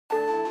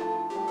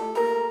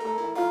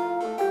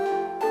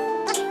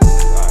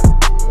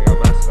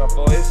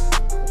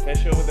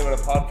official. We're doing a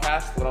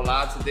podcast. We're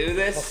allowed to do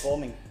this.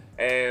 Performing.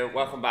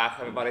 Welcome back,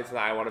 everybody, to the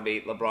I Want to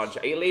Meet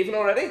LeBron. Are you leaving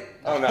already?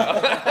 Oh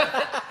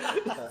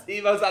no.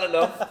 Emo's had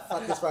enough.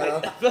 Fuck this right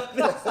off.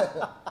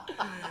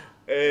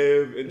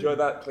 Enjoy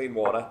that clean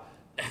water.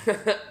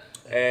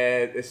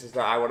 This is the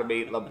I Want to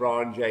Meet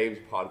LeBron James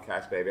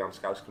podcast, baby. I'm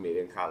Scouse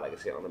comedian Carl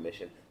Legacy on a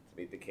mission to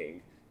meet the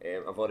king.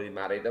 I've already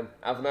married him,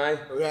 haven't I?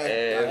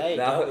 Right.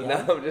 Now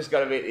I'm just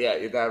gonna meet. Yeah,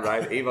 you're damn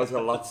right. Emo's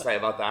got a lot to say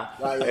about that.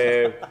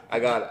 Right. I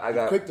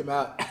got. Quicked him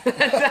out.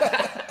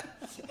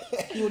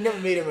 You would never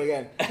meet him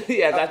again.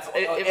 Yeah, that's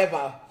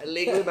ever.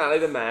 Legally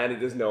married a man who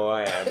doesn't know who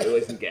I am, who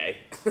isn't gay.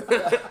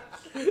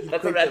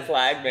 That's a red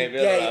flag, maybe.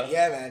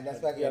 Yeah, man.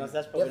 That's like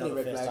that's probably not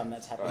the first time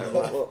that's happened.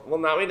 Well,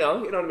 now we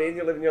know. You know what I mean?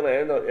 You live and you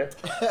learn, don't you?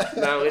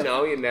 Now we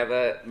know you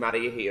never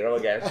marry your hero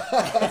again.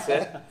 That's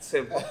it.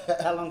 Simple.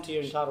 How long do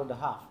you entitled to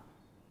have?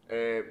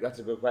 That's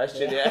a good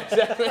question, yeah,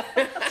 exactly.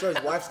 So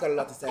his wife's got a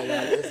lot to say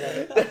about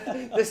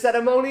this. The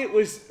ceremony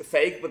was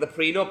fake, but the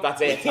prenup,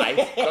 that's airtight.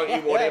 Don't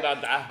you worry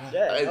about that.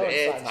 Yeah, It's no,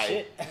 it's like airtight.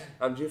 shit.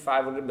 I'm due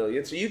 500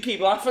 million, so you keep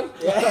laughing.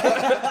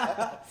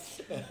 Yeah.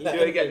 You're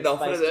going to get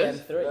nothing of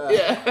this.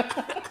 Yeah.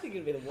 You're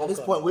gonna be the At this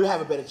point, we'll have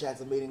a better chance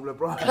of meeting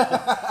LeBron.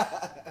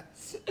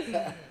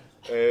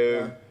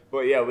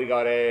 But yeah, we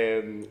got,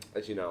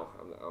 as you know,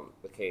 I'm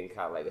the king,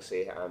 Cat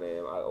Legacy, and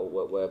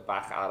we're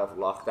back out of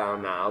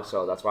lockdown now,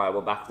 so that's why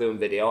we're back doing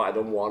video. I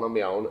done one on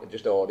my own,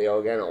 just audio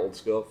again, old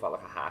school, felt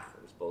like a hack.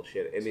 It was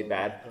bullshit. In my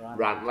bed,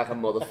 ranting like a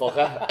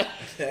motherfucker.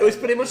 It was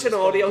pretty much an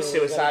audio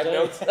suicide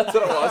note, that's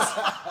what it was.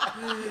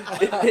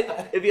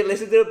 If you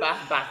listen to it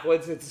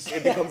backwards,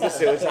 it becomes a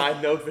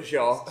suicide note for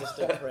sure. Just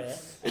a prayer.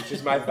 It's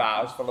just my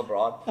vows for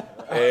LeBron.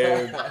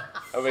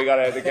 And we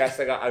got the guest.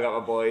 I got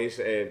my boys,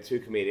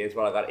 two comedians.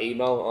 Well, I got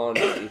Emo on.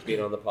 He's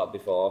been on the pod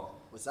before.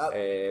 What's up?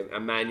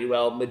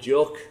 Emmanuel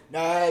Majuk.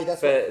 No, that's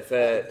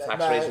for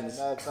tax reasons.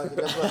 No,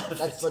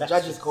 that's what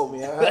judges call me.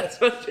 That's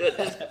what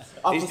judges.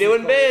 He's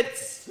doing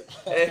bits.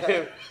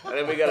 And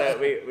then we got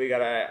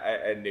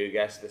a new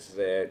guest. This is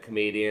a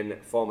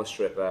comedian, former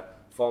stripper,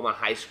 former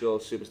high school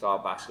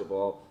superstar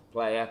basketball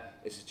player.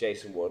 This is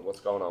Jason Wood. What's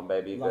going on,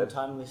 baby? You Long good?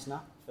 time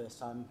listener, first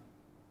time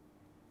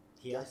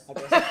here, Yes. I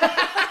guess.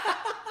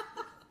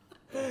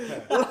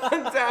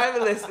 Long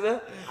time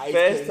listener,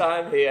 first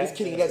time here. He's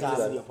kidding. He doesn't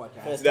listen to your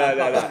podcast. First No.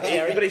 time popping the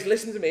cherry. But he's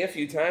listened to me a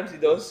few times. He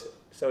does.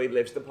 So he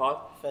lives the pod.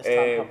 First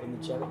time popping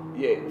the cherry.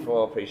 Yeah,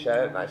 well, appreciate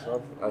it. Nice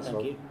one. Nice Thank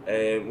one.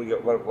 you. We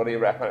got. What do you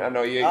reckon? I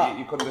know you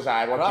couldn't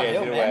decide what Grant jersey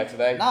Hill, to man. wear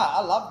today. Nah,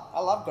 I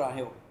love Grant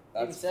Hill.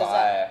 Even That's says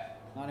fire.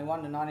 that.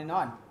 91 to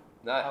 99.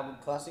 Album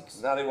classics.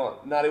 91,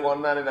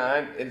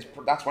 99.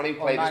 That's when he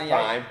played his 98.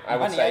 prime. I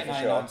would say 98, for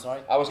 99, sure.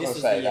 sorry. I was going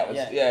This to is say the that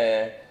year, was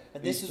yeah. yeah.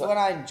 But this is when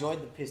I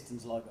enjoyed the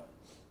Pistons logo.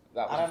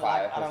 That was I don't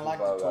fire. like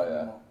the Pistons toy logo,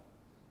 anymore.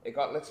 It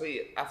got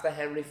literally after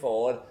Henry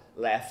Ford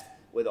left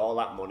with all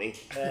that money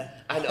Yeah.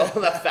 and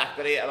all that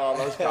factory and all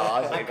those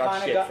cars. It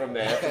got shit from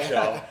there for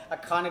sure. I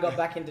kind of got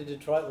back into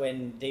Detroit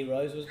when D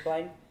Rose was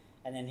playing,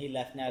 and then he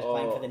left. Now he's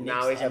playing for the Knicks,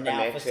 now he's at the now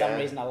Knicks, for some yeah.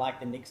 reason I like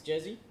the Knicks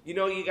jersey. You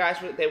know, you guys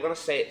they were going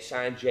to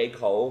sign J.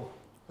 Cole.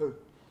 Who?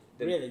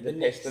 Really, The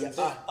Knicks? Pistons.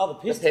 Oh, the The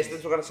Pistons.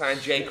 Pistons were going to sign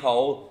J.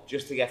 Cole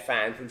just to get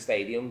fans in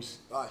stadiums.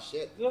 Oh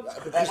shit. Look,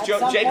 Because at J.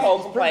 some Cole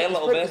point- can play a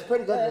little He's bit.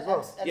 pretty good as well.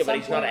 At Yeah, but some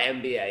he's not point-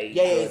 an NBA.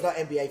 Yeah, he's not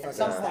NBA. At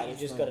some point, you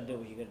just got to do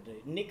what you got to do.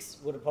 Knicks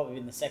would have probably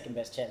been the second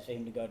best chance for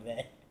him to go to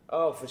there.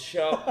 Oh, for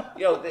sure.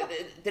 Yo,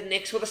 the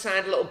Knicks would have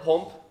signed a little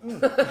pump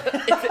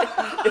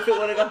if it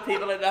would have got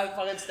people in that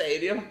fucking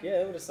stadium. Yeah,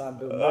 they would have signed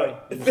Bill Murray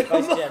in the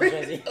Space Jam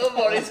jersey. Bill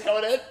Murray's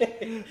coming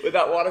in with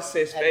that one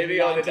assist, baby,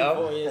 on it up.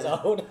 94 years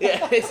old.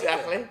 Yeah,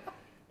 exactly.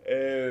 I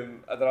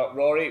don't know,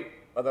 Rory.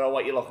 I don't know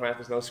what you're looking at.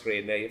 There's no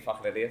screen there. You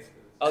fucking idiot.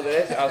 Oh,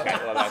 there is? Okay,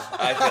 well then.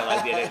 I feel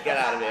like you did. Get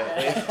out of here,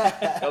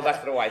 please. Go back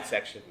to the white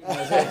section.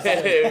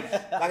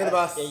 Back in the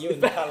bus. Yeah, you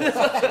and the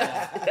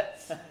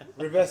colours.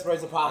 Reverse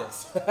Rosa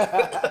Parks.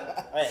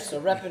 Alright, so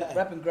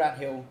repping Grant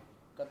Hill,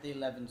 got the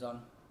 11s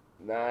on,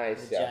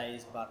 Nice, the yeah.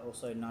 Jays, but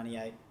also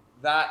 98.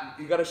 That,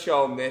 you got to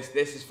show them this.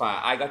 This is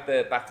fire. I got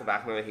the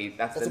back-to-back no heat.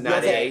 That's That's the a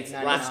Beyonce. 98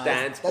 99. Last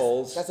Dance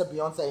Bulls. That's a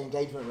Beyonce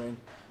engagement ring.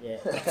 Yeah.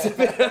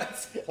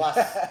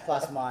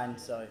 plus mine,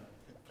 so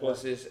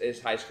Plus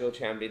his high school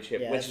championship,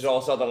 Yeah, which is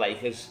also the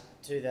Lakers.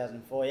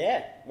 2004,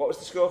 yeah. What was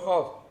the school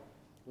called?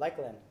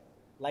 Lakeland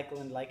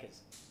Lakers.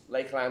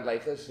 Lakeland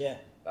Lakers? Yeah.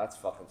 That's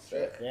fucking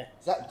sick. Yeah.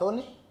 Is that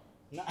Thorny?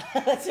 No,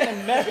 that's in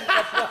America.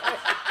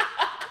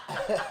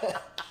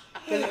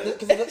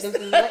 Because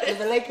there's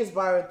a Lakers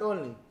bar in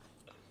Thorny.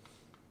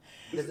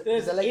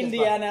 There's a Lakers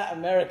Indiana,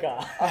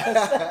 America.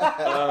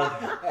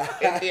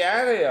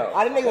 Indiana, yo.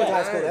 I didn't think it was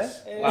high school Nice.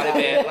 there.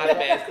 Lot of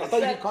bands. I thought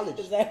you did college.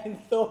 Is that in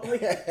Thornley?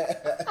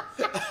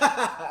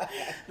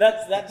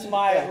 that's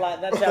my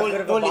that's how good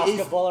of a Thornley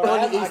East- basketballer I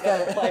am. Thornly I East,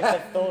 got to play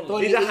for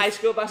Thornley. He's a high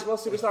school basketball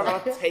superstar,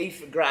 not a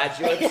TAFE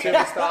graduate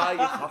superstar.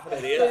 You fucking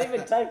idiot.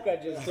 Even type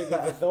graduates too good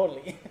for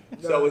Thornley.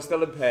 So we're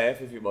still in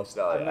Perth, if you must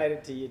know. I yeah. made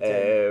it to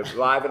year 10.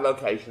 Live in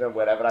location, and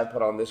wherever I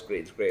put on this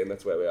green screen,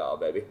 that's where we are,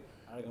 baby.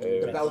 I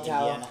The Bell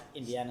Tower.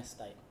 Indiana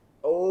State.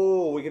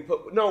 Oh, we could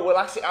put... No, well,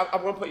 actually,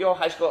 I'm going to put your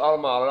high school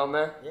alma mater on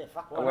there. Yeah,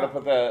 fuck. I'm going to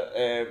put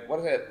the... what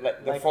is it?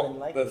 Lakeland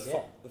Lakers,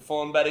 yeah. The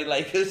Thornberry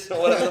Lakers,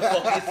 or whatever the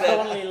fuck you said.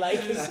 Thornley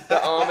Lakers.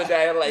 The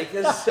Armadale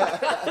Lakers.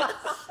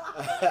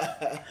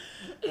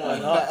 Why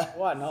not?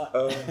 Why not?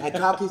 And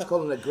Carl keeps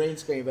calling it a green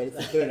screen, but it's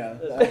a tuner.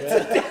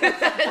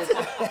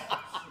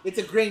 It's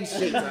a green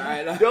sheet,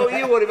 alright? Don't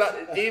you worry about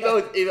it.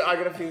 Emo, I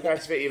got a few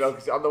guys for Emo,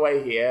 because on the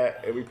way here,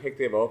 we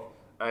picked him up,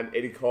 and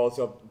he calls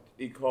up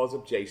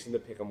Jason to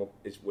pick him up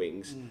his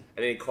wings, and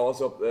then he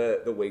calls up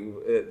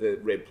the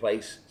rib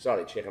place,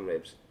 chicken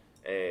ribs,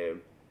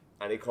 and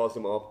he calls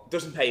them up,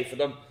 doesn't pay for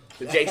them,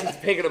 so Jason's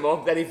picking them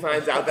up, then he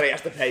finds out that he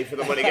has to pay for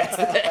them when he gets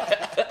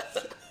there.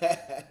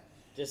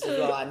 Just as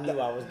well, I knew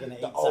I was going to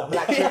eat Oh, some.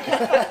 black chicken.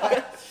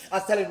 I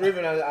was telling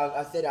Ruben,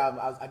 I said,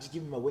 I just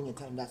give him a wing and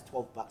tell him that's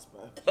 $12,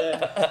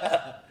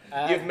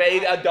 bro. You've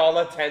made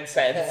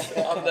 $1.10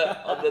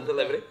 on the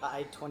delivery. I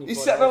ate 24. You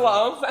set an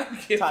alarm,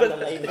 thank you. Time to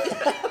leave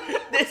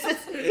it. This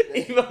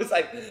is Emo's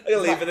like, I'm gonna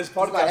leave for this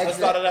podcast. I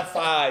started at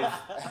 5.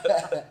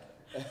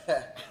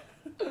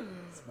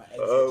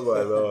 Oh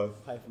my lord.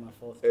 Pay for my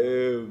fourth.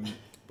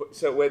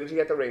 So where did you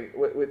get the ring?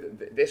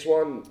 With this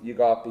one you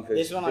got because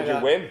This one did I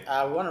you win?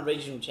 won a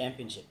regional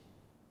championship.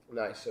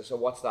 Nice. So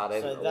what's that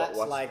in? So that's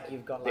what's like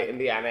you've got the like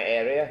Indiana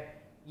area.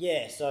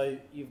 yeah. So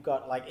you've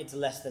got like it's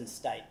less than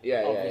state.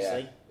 Yeah,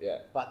 obviously. yeah.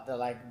 But the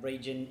like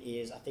region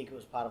is I think it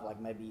was part of like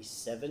maybe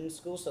 7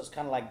 schools, so it's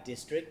kind of like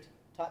district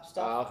type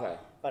stuff. Oh, okay.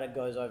 But it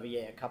goes over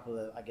a couple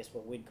of I guess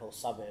what we'd call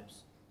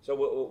suburbs. So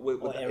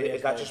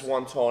is that just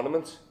one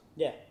tournament?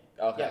 Yeah.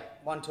 Okay. Yeah,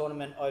 one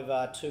tournament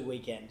over 2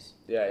 weekends.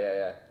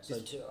 Yeah.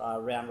 So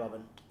round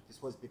robin. This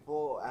was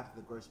before or after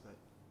the growth spurt?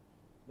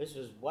 This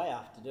was way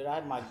after, dude. I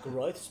had my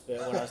growth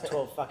spurt when I was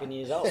 12 fucking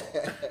years old.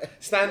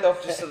 Stand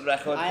up just for the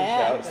record. I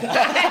am.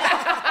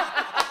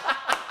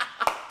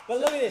 But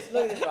look at this,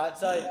 right?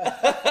 So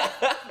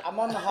I'm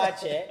on the high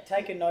chair.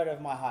 Take a note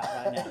of my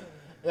height right now.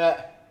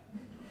 Yeah.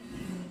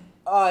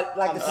 Oh,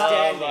 like the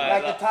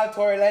time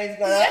Tory Lane's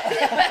got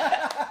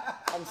up.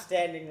 I'm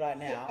standing right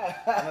now.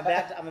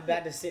 I'm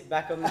about to sit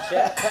back on the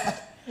chair,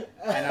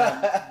 and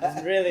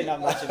there's really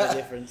not much of a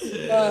difference.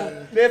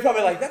 They're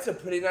probably like, that's a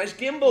pretty nice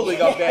gimbal we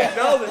got there.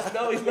 No,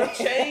 he's not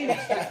changed.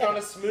 It's on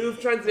a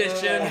smooth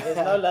transition. There's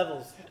no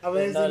levels. I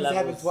mean, this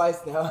happened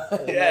twice now.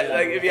 Yeah,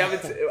 like if you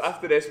haven't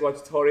after this,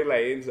 watch Tory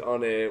Lanez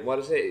on what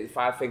is it?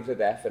 5 Things of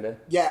Death, innit?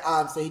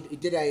 Yeah. So he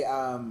did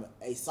a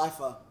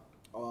cipher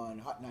on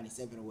Hot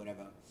 97 or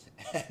whatever,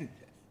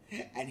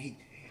 and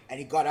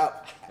he got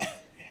up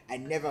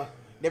and never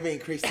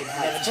increased in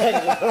height.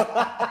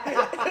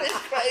 It's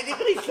crazy,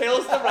 but he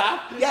kills the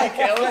rap. Yeah, he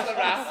kills the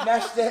rap.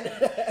 Smashed it.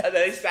 And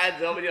then he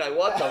stands up and you're like,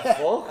 what the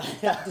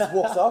fuck? Just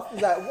walks off.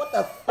 He's like, what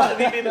the fuck?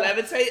 Have you been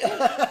levitating?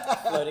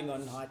 Floating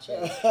on high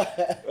chairs.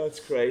 That's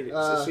crazy.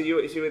 So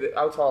you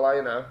how tall are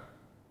you now?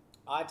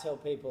 I tell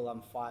people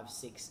I'm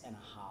 5'6.5".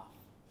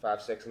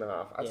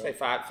 5'6.5". I'd Yeah. say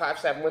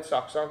 5'7" with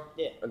socks on.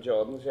 Yeah. And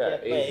Jordans, yeah. Yeah,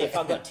 but if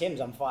I've got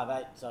Tim's, I'm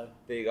 5'8", so...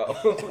 There you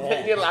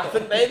go. You're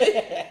laughing, baby.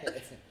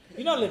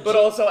 You're not legit. But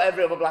also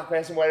every other black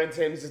person wearing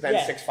Tim's is then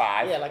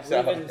 6'5". Yeah, like so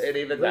Ruben's, it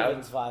evens out.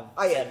 Ruben's 5'.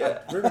 Oh yeah,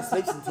 Ruben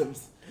sleeps in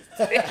Tim's.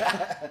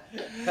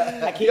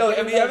 I keep Yo, doing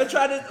have you ever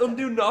tried to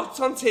undo knots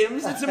on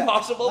Tim's? It's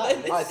impossible. Oh,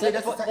 They're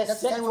that's the set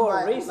same for with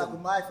a my, reason. like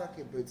with my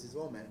fucking boots as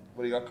well, man.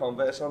 What do you got,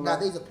 Converse on Nah,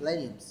 there? these are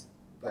Palladiums.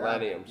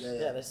 Millenniums.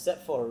 Yeah, they're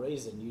set for a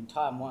reason. You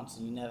tie them once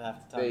and you never have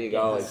to tie There them you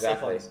again. go, They're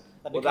exactly. zip-ons.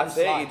 They Well, become that's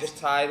it. You slides. just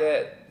tie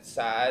the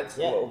sides,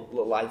 Yeah.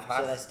 little life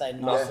hack. So they stay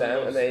nice Knock and them,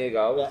 loose. and there you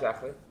go. Yeah.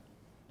 Exactly.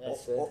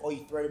 That's Or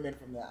you throw them in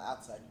from the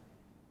outside.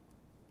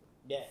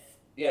 Yeah.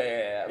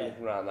 Yeah.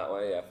 Looking around that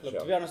way, yeah, for Look, to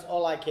be sure. honest,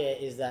 all I care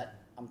is that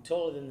I'm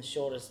taller than the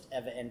shortest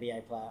ever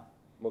NBA player.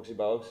 Mugsy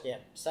Bogues. Yeah,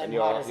 same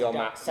And height as you're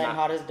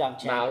height as dunk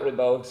champ. Malri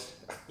Bogues.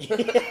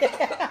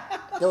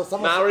 There was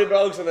someone. Malri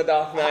Bogues and the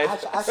Dark Knight.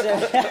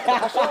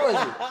 How short was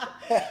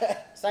he?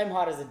 Same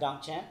height as the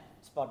dunk champ,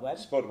 Spud Webb.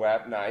 Spud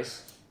Webb,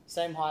 nice.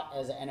 Same height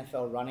as an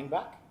NFL running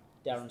back,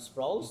 Darren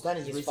Sproles. He's done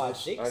his He's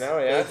research. 5'6". I know,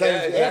 yeah.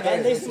 Yeah, Yeah,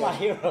 man, these are my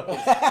heroes.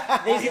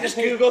 These You are just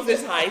the people, Googled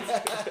his height.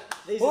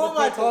 these Who are am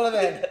the I people, taller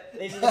than?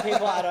 these are the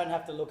people I don't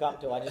have to look up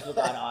to. I just look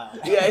eye to eye on.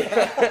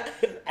 Yeah.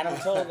 And I'm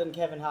taller than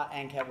Kevin Hart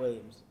and Cat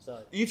Williams.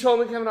 So You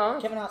told me Kevin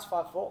Hart? Kevin Hart's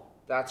 5'4".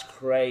 That's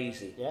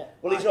crazy. Yeah.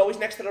 Well, he's always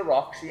next to the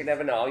rock, so you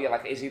never know. You're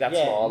like, is he that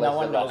Yeah, small? no Is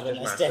one the knows rock when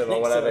just they stand massive or next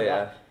to whatever, the yeah.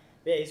 rock.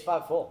 Yeah, he's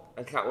 5'4".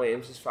 And Cat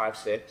Williams is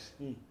 5'6".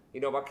 You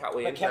know about Cat But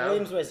Williams Cat now?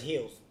 Williams wears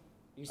heels.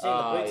 You see the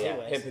boots yeah. he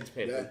wears. Pimpin's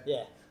pimpin'.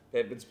 Yeah.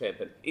 Pimpin's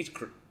pimpin'. He's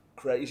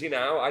crazy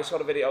now. I saw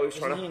the video. He was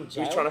Isn't trying he in to. He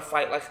was jail? trying to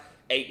fight like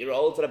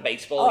 8-year-olds at a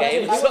baseball Oh,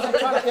 game. dude, he wasn't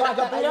trying to fight.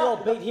 The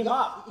 8-year-old beat him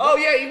up. Oh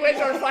yeah, he went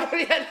trying to fight me.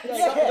 He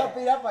got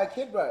beat up by a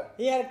kid, bro.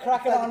 He had a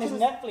cracker on his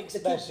Netflix The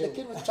special.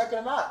 kid was chucking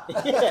him out.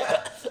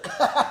 Yeah.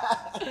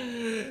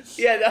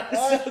 Yeah, that was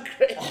so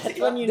That's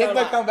crazy. when you They know.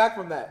 never Like, come back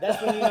from that.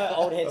 that's when you know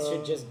old heads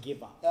should just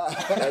give up.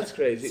 That's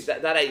crazy.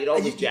 That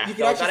 8-year-old was You jacked. can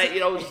Though. actually That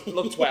 8-year-old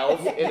looked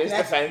 12 in his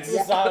defence. It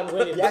was Zion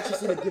Williams. You actually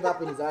see the give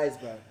up in his eyes,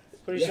 bro.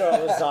 Pretty sure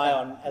it was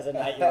Zion as an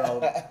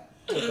 8-year-old.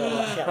 Took on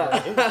like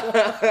Cat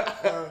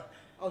Williams.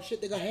 Oh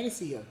shit, they got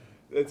Hennessy here.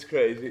 That's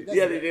crazy.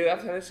 Yeah, they do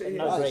have Tennessee.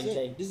 No Oh, green shit.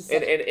 tea. This is In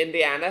such,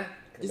 Indiana.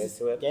 This is-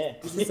 To it.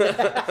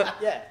 Yeah.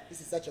 Yeah.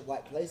 this is such a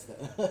white place,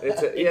 though.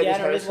 It's a,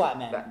 Indiana there's is Tennessee. white,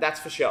 man. That's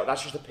for sure.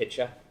 That's just a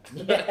picture.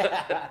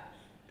 Yeah.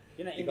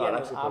 You know, You Indiana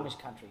got is actually Amish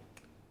country.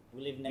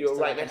 We live next You're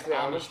to right like next an to the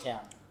Amish Amish? town.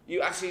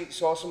 You actually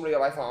saw some real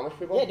life Amish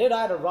people? Yeah, dude,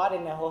 I had to ride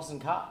in their horse and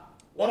cart.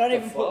 They What don't the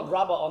even put fuck?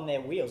 rubber on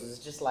their wheels. It's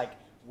just like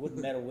wood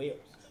metal wheels.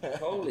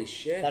 Holy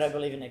shit. They don't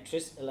believe in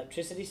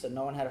electricity, so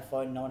no one had a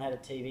phone, no one had a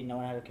TV, no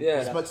one had a computer.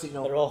 Yeah. Smoke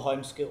signal. They're all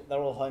homeschooled. They're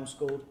all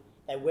homeschooled.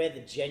 They wear the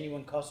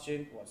genuine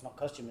costume. Well, it's not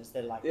costume. It's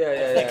their like Yeah,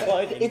 yeah, their yeah.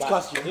 clothing. It's but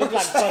costume. It looks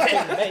like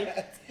costume to me.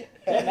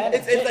 Yeah, man.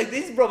 It's like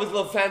these brothers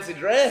love fancy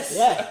dress.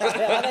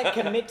 Yeah, they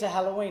commit to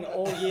Halloween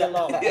all year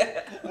long.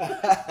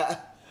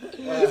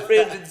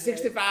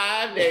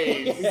 365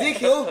 days.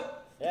 Ezekiel!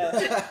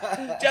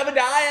 Yeah.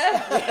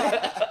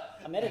 Jebediah.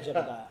 I met a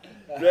Jebediah.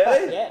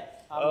 Really? Yeah,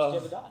 I Oh.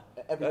 was Jebediah.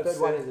 Every That's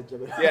third one it. is a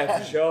Jebediah. Yeah,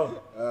 for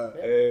sure.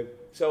 Uh,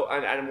 So,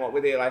 and what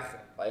were they like,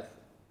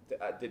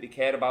 did they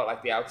care about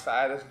like the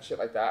outsiders and shit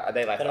like that? Are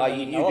they like, They don't oh,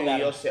 really you know do about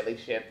your it. silly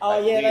shit? Oh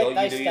like, yeah, you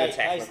they do your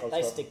stay. technical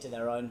They stuff? stick to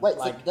their own. Wait, so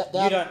like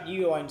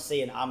you won't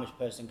see an Amish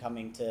person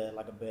coming to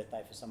like a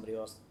birthday for somebody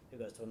else who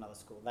goes to another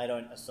school. They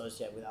don't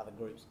associate with other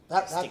groups. They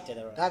stick to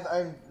their own. They have their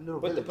own little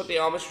village. But the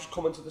Amish was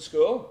coming to the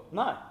school?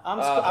 No, Oh,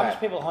 okay. Amish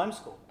people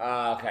homeschool.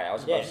 Ah, okay, I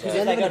was Yeah, about to because say.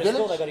 if they they live go in to a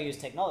school, they village? got to use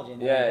technology.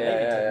 And they Yeah, don't believe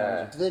in yeah,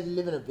 yeah, technology. Do they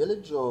live in a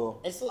village or?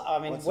 It's, I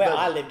mean, What's where the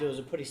I village? lived, it was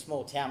a pretty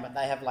small town, but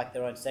they have like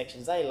their own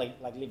sections. They like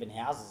live in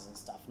houses and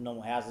stuff,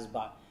 normal houses,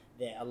 but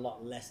they're a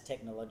lot less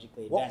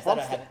technologically What advanced. They don't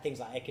prompts have things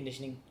like air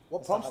conditioning. What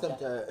and stuff prompts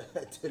them like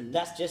that. to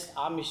That's just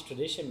Amish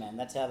tradition, man.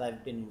 That's how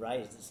they've been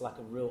raised. It's like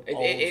a real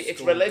It's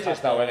school religious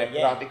type though, of- isn't it?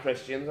 Yeah, Aren't they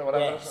Christians or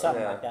whatever? yeah,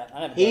 something Yeah. like that. I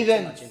never got Heathens.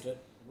 too much into it.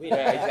 Weird.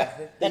 Yeah,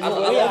 exactly. That's I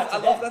what love, we are I to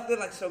love them. that they're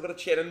like so good at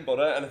chin and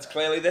butter, and it's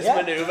clearly this Yeah.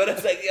 maneuver.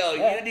 It's like, yo,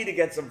 Yeah. you need to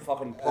get some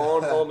fucking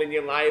porn home in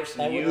your life,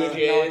 some They wouldn't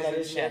even know what UJs that and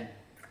is, shit. man.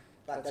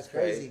 That's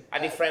crazy. Are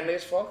they friendly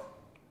as fuck?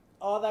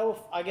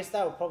 Oh, I guess they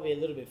were probably a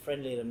little bit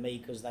friendlier to me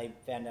because they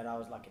found out I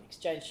was like an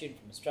exchange student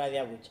from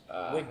Australia, which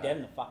wigged okay.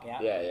 them the fuck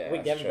out. Yeah, yeah,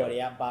 Wigged that's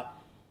everybody out. But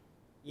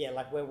yeah,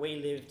 like where we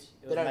lived,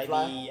 it was don't maybe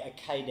fly? a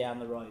K down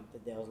the road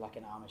that there was like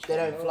an Amish. They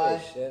family. don't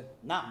fly?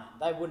 Nah, man,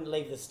 they wouldn't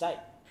leave the state.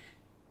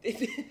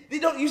 They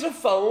don't use a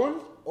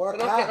phone? Or a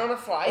They're not car. getting on a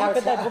flight? Or How a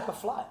could they car. book a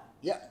flight?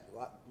 Yeah.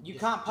 What? You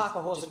Just- can't park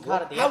a horse and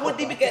cart at the How would airport,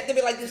 they bro. get to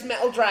be like this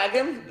metal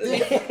dragon?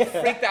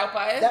 Freaked out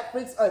by it? That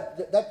freaks.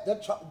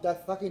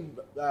 That fucking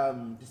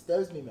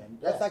disturbs me, man.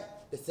 That's Yeah. like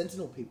the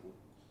Sentinel people.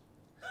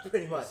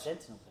 Pretty much.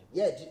 Sentinel people.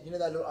 Yeah. You know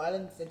that little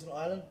island, Sentinel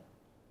Island?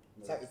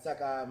 It's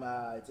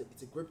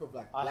a group of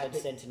like. I black had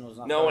people. Sentinels.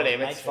 Not No, from name,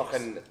 the it's Matrix.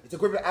 fucking... It's a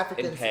group of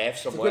Africans. In Perth It's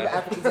a somewhere. group of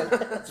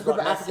Africans. It's a group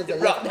of Africans that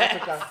Rottnest. left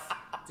Africa.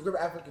 It's a group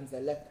of Africans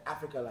that left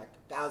Africa like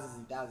thousands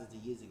and thousands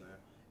of years ago,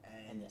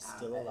 And they're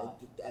still alive.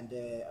 and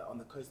they're on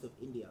the coast of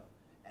India,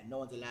 and no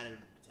one's allowed to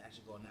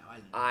actually go on that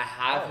island. I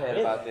have Oh, heard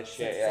really? about this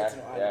shit, yeah.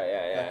 Sentinel Island.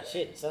 Yeah.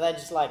 Shit. So they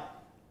just like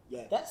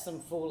Yeah. that's some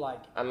full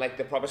like. And like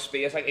the proper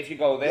spears, like if you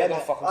go there, they'll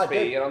man. fucking Oh,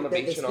 spear dude, you on the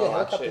they beach and spear all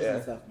that shit, helicopters yeah.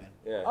 and stuff, man.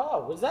 Yeah.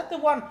 Oh, was that the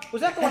one?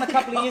 Was that the one a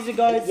couple of years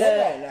ago? Yeah,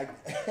 that, man,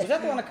 like, Was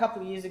that the one a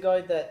couple of years ago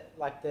that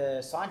like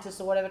the scientists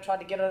or whatever tried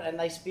to get on and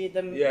they speared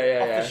them Yeah, off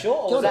yeah. the shore,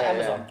 or was Killed that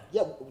it, Amazon?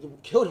 yeah,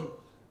 killed him.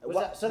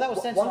 So that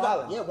was Sentinel one guy,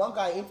 Island? Yeah, one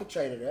guy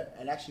infiltrated it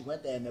and actually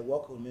went there and they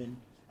welcomed him in.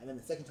 And then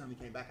the second time he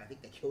came back, I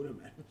think they killed him,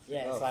 man.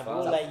 Yeah, it's Oh, like fuck.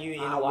 we'll let you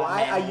in one why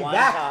man are you one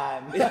back?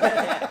 time.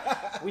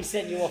 We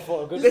sent you off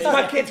for a good This time.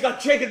 my kid's got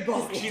chicken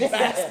pox, you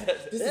bastard.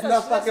 This Yeah, is that's- not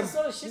that's fucking. the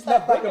sort of This shit is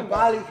not they fucking bring,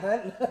 Bali,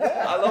 man.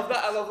 I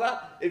love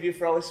that. If you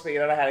throw a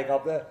spear at a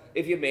helicopter,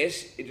 if you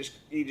miss, you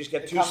just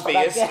get two Comes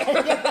back spears.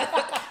 down.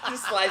 Yeah.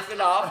 Just slice it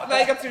off. Now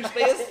you got two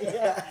spears.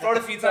 Yeah. Throw it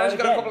a few times,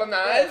 got a Again. couple of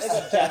knives. They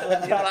got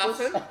javelin You're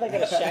practice. laughing. They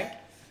got a shank.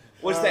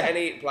 Was there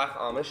any black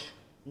Amish?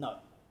 No.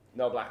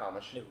 No black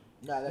Amish. No.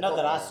 No, they're Not called-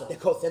 that I saw. They're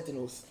called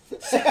Sentinels.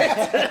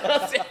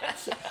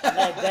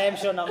 They're damn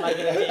sure not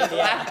making it to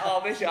Black Indiana.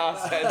 Amish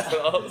are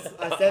sentinels.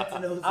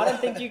 Sentinels. I don't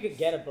think you could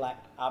get a black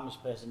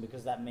Amish person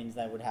because that means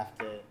they would have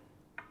to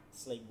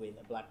sleep with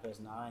a black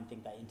person. I don't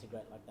think they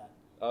integrate like that.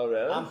 Oh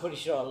really? I'm pretty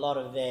sure a lot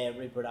of their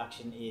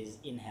reproduction is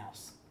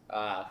in-house.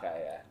 Ah,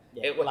 okay, yeah.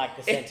 Yeah, like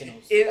the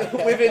Sentinels.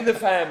 Within the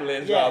family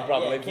as Yeah, well,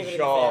 probably, yeah, for keep it in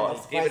the sure.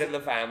 family. Keep it in the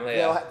family,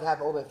 They all yeah. have to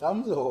have all their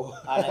thumbs or.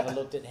 I never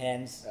looked at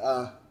hands.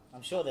 Uh,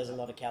 I'm sure there's a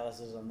lot of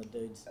calluses on the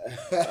dudes.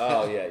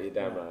 Oh, yeah, you're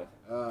damn right.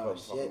 Oh, From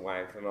shit. fucking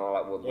wank and all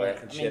that Yeah. woodwork I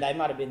and mean, shit. they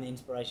might have been the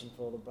inspiration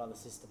for all the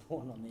brother-sister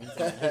porn on the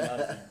internet. Who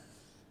knows, man?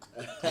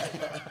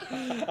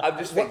 I'm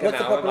just What- thinking what's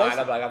the now in my mind, population?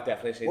 I'm like, I've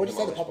definitely seen What would you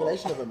say the Amish porn.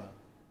 population of them are?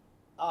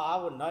 Oh,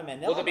 I wouldn't know,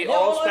 man. Will they be they're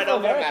all spread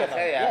over America? though.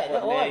 Yeah, they're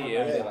but all near over you,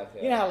 America. yeah, like,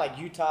 yeah. You know how like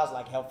Utah's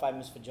like hell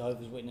famous for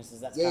Jehovah's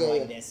Witnesses. That's Yeah, kind of yeah,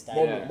 like yeah. their state.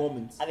 Yeah.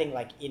 Mormons. I think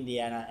like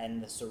Indiana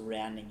and the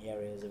surrounding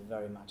areas are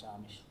very much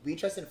Amish. Be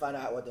interested to find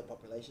out what the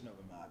population of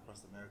them are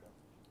across America.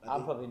 I I'm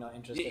think- probably not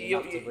interested You,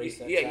 enough to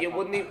research. yeah, that you much.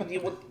 wouldn't even, they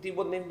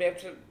wouldn't even be able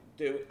to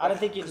do it. I don't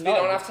think you'd Because know. they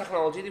don't have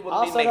technology, they I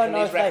wouldn't be also making don't know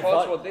these if they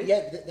records, vote. would they?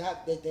 Yeah,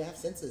 they have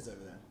sensors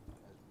over there.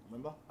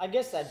 Remember? I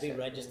guess they'd be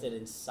registered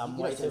in some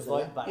You way know, to since vote,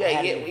 they're- but Yeah,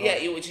 how do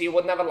you vote? so you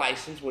wouldn't have a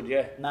license, would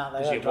you? No, they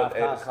Because don't you drive put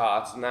cars.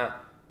 carts and that.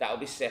 That would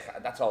be sick.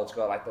 That's old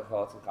school, like the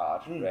horse and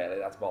cars. Really,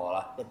 that's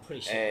baller. They're pretty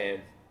shit.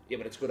 Yeah,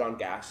 but it's good on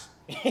gas.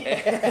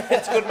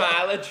 It's good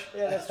mileage.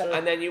 Yeah, that's true.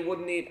 And then you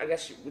wouldn't need. I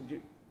guess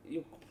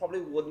you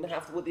probably wouldn't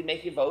have to. Would they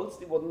make you vote?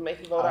 They wouldn't make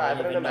you vote I don't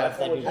either in even know if America.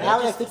 they'd Would be they? And how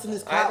are they Just- fixing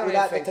this I car don't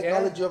without the think, yeah.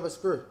 technology of a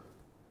screw?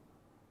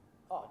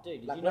 Oh,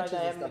 dude, Like you know wrenches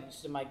they and stuff.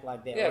 used to make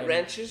like their Yeah, own...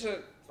 wrenches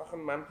are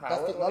fucking manpower.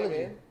 That's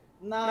technology.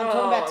 No, I'm No, talking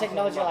I'm about talking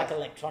technology about- like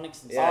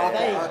electronics and Yeah,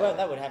 stuff. yeah.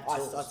 They would have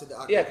tools. I said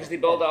that. Yeah, because they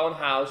build their own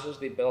houses.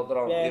 They build their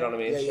own. Yeah. You know what I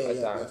mean? Yeah, Shit yeah, like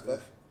yeah. that.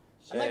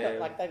 That's And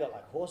they got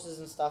like horses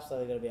and stuff, so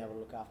they got to be able to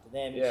look after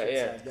them. Yeah, and shit,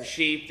 yeah. So.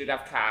 Sheep. They'd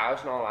have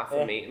cows and all that for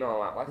Yeah. meat and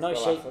all that. Like, No they're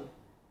sheep. laughing.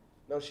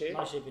 No sheep.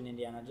 No sheep in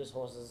Indiana, just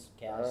horses,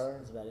 cows.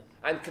 That's about it.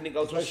 And can they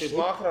go to a no sheep.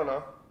 supermarket or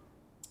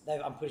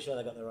not? I'm pretty sure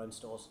they got their own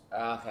stores,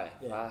 Okay.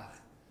 Yeah. Fuck.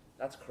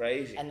 That's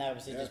crazy. and they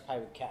obviously Yeah. just pay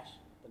with cash.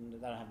 They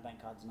don't have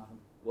bank cards, nothing.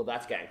 Well,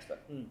 that's gangster.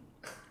 Mm.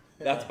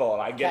 That's ball.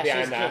 I can get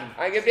Cash is behind that. king.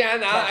 I can get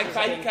behind that. Cash I is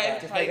pay. king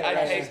for- I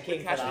cash pay is king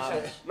with cash for the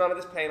myself. Amish. None of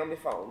this paying on my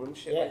phone and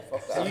shit. Yeah, Like,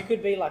 fuck so that. you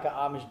could be like an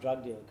Amish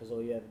drug dealer because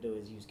all you ever do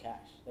is use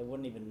cash. They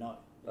wouldn't even know.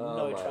 Oh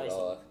No my tracing.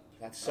 lord.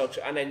 That's so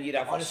true. And then you'd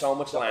have honest- so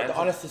much the land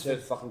honest to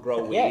is- fucking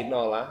grow weed Yeah. and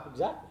all that.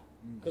 Exactly.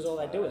 Because all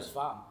they do is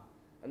farm.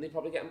 And they're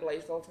probably getting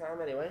blazed all the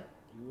time anyway.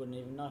 You wouldn't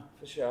even know.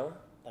 For sure.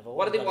 They've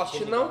What are always they got a watching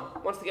chimney though?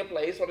 going. Once they get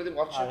blazed, what are they I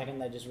watching? reckon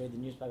they just read the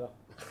newspaper.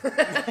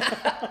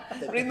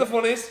 Reading the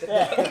funnies.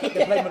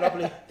 They play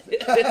Monopoly.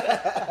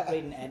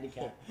 Reading Andy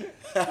Cat.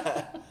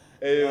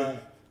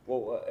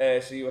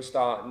 So you were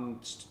starting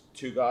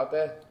two guard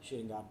there?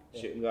 Shooting guard.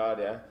 Yeah. Shooting guard,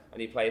 yeah.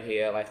 And you played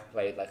here,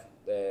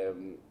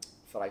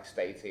 for like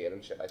state here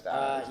and shit like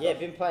that. and Yeah,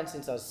 stuff. been playing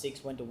since I was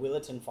 6. Went to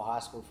Willerton for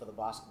high school for the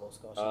basketball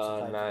scholarships. Oh,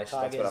 Played nice. for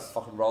the That's what I Tigers.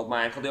 fucking rolled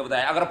my ankle the other day.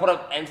 I'm going to put an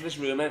end to this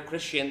rumour.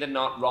 Chris Shin did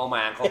not roll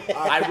my ankle.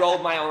 I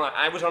rolled my own.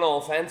 I was on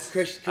offence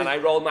Chris- and I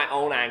rolled my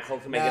own ankle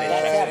to make it Nah,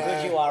 That's interesting.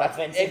 how good you are That's-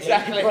 offensively.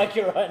 exactly. You broke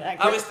your own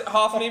ankle. I was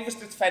half of me was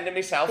defending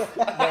myself.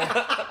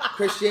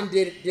 Christian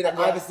did it.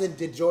 Iverson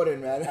did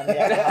Jordan, man. And the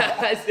other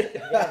half,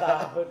 the other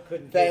half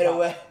couldn't Fade keep up.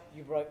 away.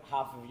 You broke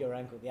half of your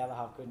ankle. The other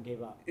half couldn't keep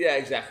up. Yeah,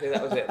 exactly.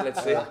 That was it.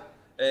 Let's see.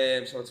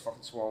 So it's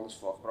fucking swollen as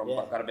fuck, but I'm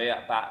Yeah. gonna be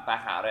back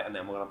at it, and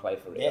then we're gonna play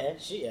for real. Yeah,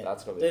 shit. Yeah.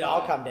 That's gonna be Dude, fun.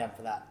 I'll come down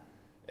for that.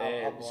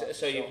 I'll So, watch,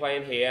 so you're sure.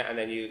 playing here, and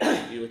then you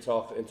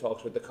were in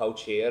talks with the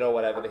coach here or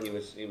whatever. That he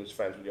was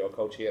friends with your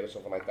coach here or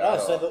something like that.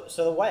 No, or-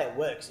 so the way it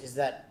works is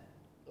that,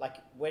 like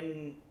well,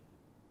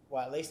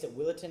 at least at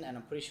Willerton, and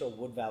I'm pretty sure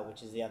Woodvale,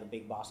 which is the other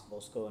big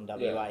basketball school in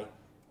WA,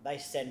 they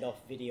send off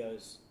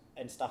videos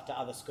and stuff to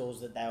other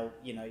schools that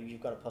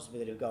you've got a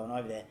possibility of going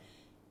over there.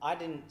 I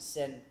didn't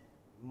send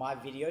my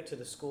video to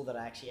the school that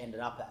I actually ended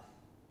up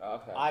at.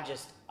 Okay. I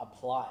just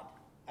applied.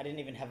 I didn't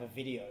even have a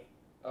video.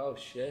 Oh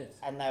shit.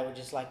 And they were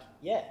just like,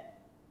 yeah,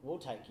 we'll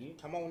take you.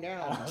 Come on And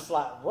down. I was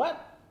like,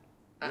 what?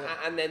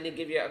 And then they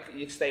give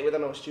you stay with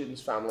another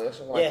student's family or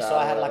something like Yeah, that. so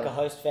I had or like a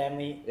whatever. host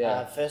family.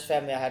 Yeah. First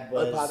family I had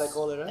was Opa, they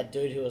call it, eh? a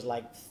dude who was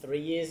like 3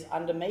 years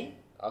under me.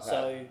 Okay.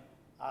 So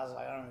I was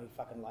like, I don't really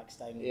fucking like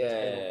staying with these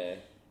Yeah, people. yeah, yeah.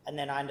 And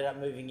then I ended up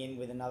moving in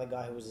with another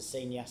guy who was a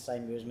senior,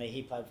 same year as me.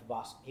 He played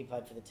for he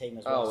played for the team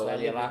as well. Oh, so well, I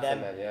then you're lived with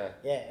laughing them. then,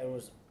 yeah. Yeah, it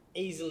was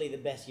easily the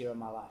best year of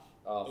my life.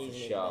 Oh, for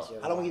Easily sure. the best year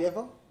of How my long were life. you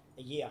there for?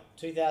 A year,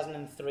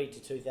 2003 to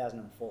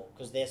 2004,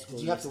 because their school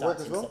you year have to work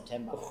starts as in well?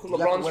 September. you have to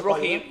LeBron's work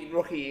while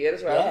rookie year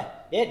as well. Yeah,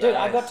 yeah, dude,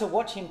 I Nice. got to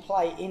watch him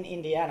play in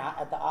Indiana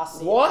at the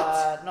RCA.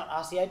 What? Not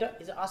RCA Dome.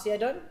 Is it RCA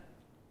Dome?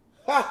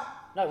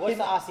 Ha! No, what's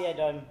the RCA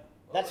Dome?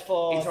 That's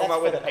for. You talking that's about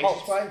for where the the Pacers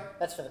Colts. play?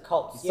 That's for the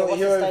Colts. It's Yeah, not what's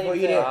the the Heroes, stadium but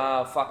you for? did.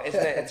 Oh fuck,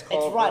 isn't it? It's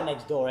called It's right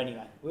next door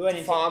anyway. We went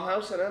into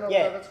Farmhouse, isn't it? Or yeah,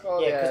 whatever it's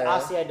called. yeah,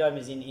 because RCA Dome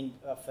is in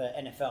for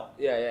NFL.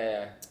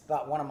 Yeah.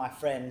 But one of my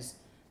friends'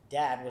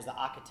 dad was the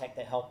architect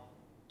that helped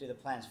do the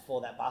plans for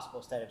that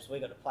basketball stadium. So we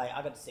got to play.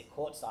 I got to sit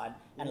courtside,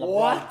 and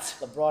What?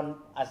 LeBron,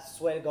 I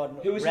swear to God,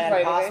 Who was he ran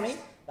playing past against?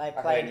 me. They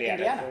Okay, played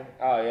Indiana.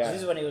 Oh So yeah.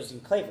 this is when he was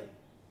in Cleveland.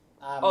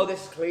 Oh,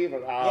 this is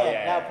Cleveland. Oh They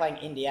yeah. were playing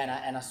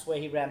Indiana, and I swear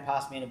he ran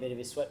past me and a bit of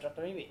his sweat dropped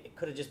on me. It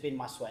could have just been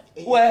my sweat.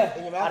 Where?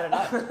 In your I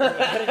mouth? don't know. It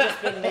could have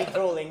just been me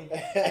drooling,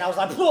 and I was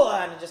like, "Whoa,"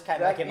 and it just came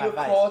back in my You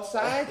face.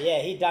 courtside? Yeah,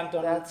 he dunked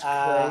on. That's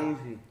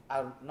crazy.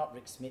 Not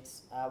Rick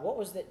Smits. What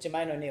was that?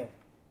 Jermaine O'Neal.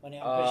 When I'm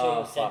pretty sure he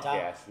was fuck centre.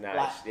 yes, nice.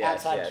 Like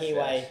Yes, outside yes,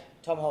 keyway, yes.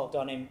 tomahawked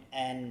on him,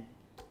 and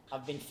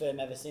I've been firm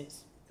ever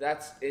since.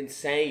 That's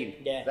insane.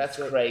 Yeah. That's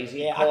crazy.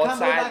 Yeah, I can't believe I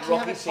Courtside actually rookie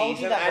haven't told you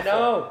season. that I before.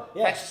 know.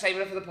 Yeah. Thanks for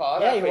saving it for the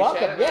pod. Yeah, I you're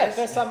appreciate welcome. it, Yeah, mate.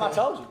 first time I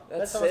told you. That's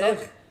First time I told you.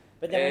 sick.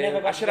 But then we never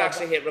got I should to go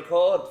actually back. hit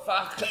record.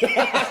 Fuck.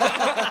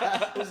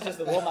 This is just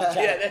the warm up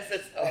chat. Yeah, this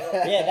is.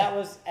 Yeah, that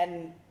was,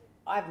 and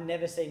I've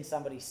never seen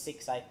somebody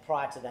 6'8"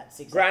 prior to that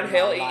 6'8". Grant in my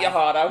Hill, eat life. your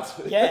heart out.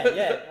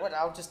 Yeah. What?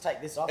 I'll just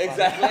take this off.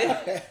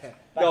 Exactly.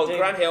 But No, dude,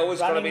 Grant Hill was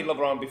going to be running-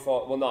 LeBron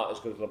before. Well, not as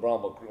good as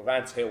LeBron, but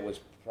Grant Hill was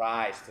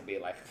prized to be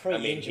like. I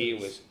mean, he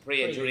Pre-injuries. was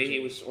pre-injury. He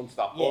was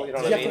unstoppable. Yeah. You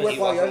know Did what you I have to mean? work He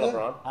while you wasn't were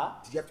there? LeBron. Huh?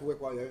 Did you have to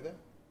work while you were over there?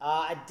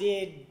 I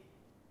did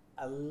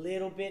a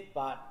little bit,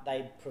 but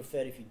they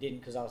preferred if you didn't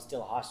because I was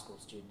still a high school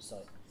student. So,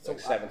 Like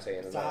 17.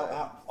 and So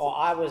how,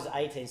 I was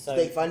 18. So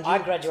Did they fund you I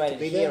to graduated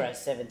be here there? at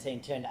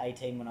 17, turned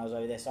 18 when I was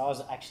over there. So I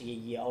was actually a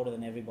year older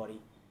than everybody.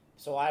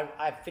 So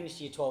I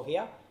finished year 12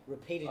 here,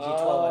 repeated year 12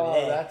 over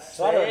there. That's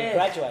so I'd already sick.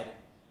 graduated.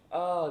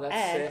 Oh, that's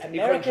And sick.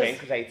 You couldn't drink America's-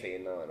 because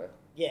 18, though, innit?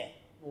 Yeah,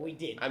 well, we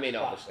did. I mean,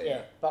 but, obviously,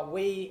 yeah. But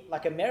we,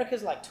 like,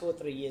 America's like 2 or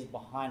 3 years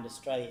behind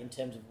Australia in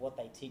terms of what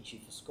they teach you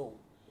for school.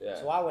 Yeah.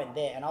 So I went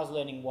there and I was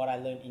learning what I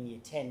learned in year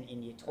 10,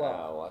 in year 12.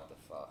 Oh, what the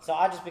fuck? So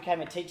I just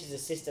became a teacher's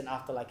assistant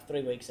after like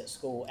 3 weeks at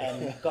school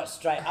and got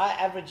straight. I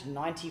averaged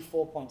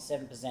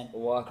 94.7%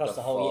 What across the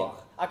the whole year.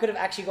 fuck? I could have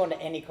actually gone to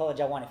any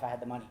college I want if I had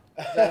the money.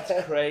 That's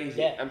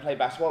crazy. Yeah. And play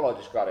basketball or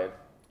just got in?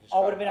 Just I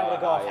would have been able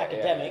to go off yeah,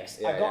 academics.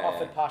 yeah, I got yeah,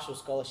 offered partial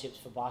scholarships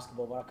for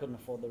basketball, but I couldn't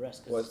afford the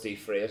rest. Was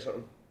D3 or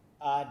something?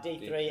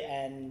 D3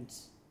 and...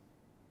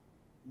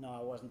 No,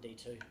 I wasn't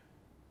D2.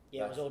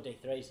 Yeah, it was all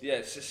D3s.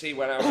 Yeah, so see,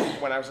 when I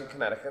was in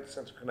Connecticut,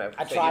 Central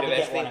Connecticut I State tried to get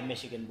University, one at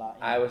Michigan, but...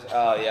 I was,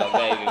 oh yeah,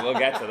 maybe, we'll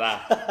get to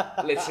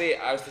that. Literally,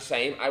 I was the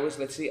same. I was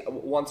literally,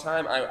 one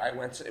time I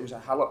went to, it was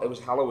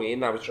Halloween,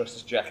 and I was dressed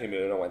as Jackie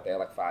Moon. I went there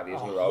like 5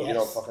 years in a row, you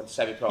know, yes. fucking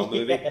semi-pro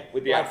movie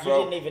with the Like, you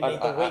afro didn't even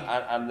need the wig.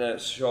 and the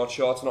short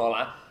shorts and all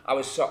that. I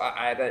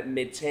had a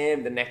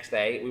midterm the next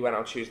day. We went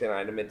out Tuesday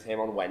night, a midterm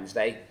on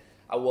Wednesday.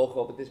 I woke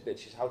up at this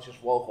bitch's house,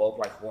 just woke up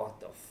like, what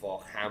the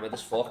fuck, hammered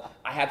as fuck.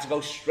 I had to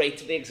go straight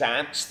to the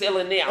exam, still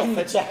in the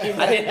outfit.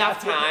 I didn't have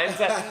time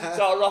to,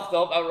 so I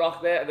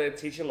rocked there, the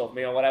teacher loved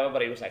me or whatever,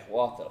 but he was like,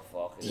 what the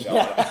fuck is going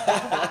on?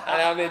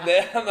 And I'm in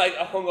there, I'm like,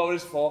 I hung over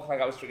as fuck, like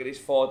I was drinking these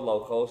Ford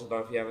Locos, I don't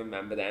know if you ever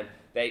remember them.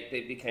 They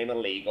became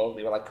illegal,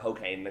 they were like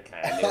cocaine in the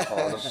can, they were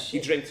calling them. You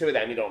drink 2 of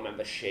them, you don't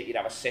remember shit, you'd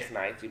have a sick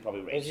night, you'd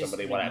probably rape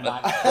somebody, whatever.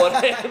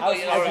 But you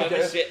don't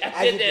remember shit.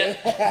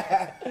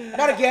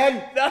 Not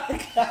again. This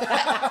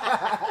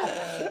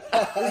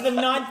is the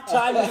 9th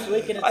time this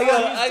week and it's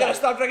I gotta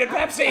stop drinking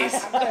Pepsis.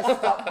 I gotta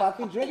stop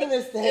fucking drinking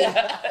this thing.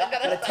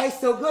 But it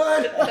tastes so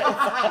good.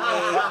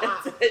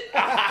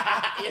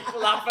 You're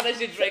laughing as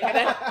you're drinking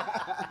it.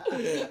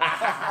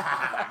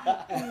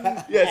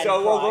 Yeah, so I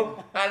woke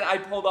up and I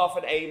pulled off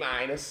an A-.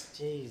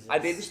 Jesus. I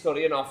didn't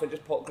study enough and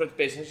just put good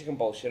business, you can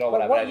bullshit or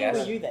But whatever, what I year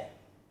guess. were you there?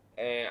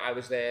 I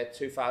was there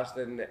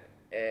 2010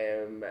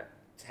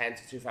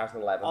 to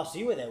 2011. Oh, so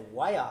you were there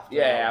way after.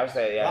 Yeah, I was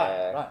there, yeah.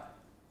 Right, right.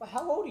 Well,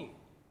 how old are you?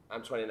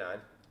 I'm 29.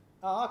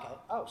 Oh, okay.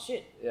 Oh,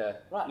 shit. Yeah.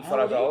 Right, You how thought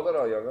I was old older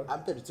or younger?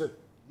 I'm 32.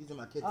 These are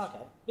my kids. Oh,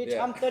 okay. Bitch,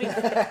 Yeah. I'm 30.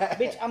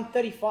 Bitch, I'm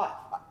 35.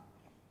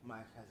 My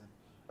cousin.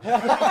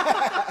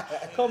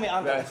 Call me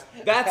uncle.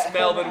 That's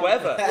Melbourne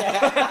weather.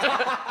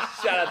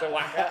 Shout out to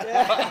Waka.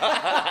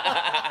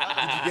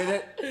 Did you get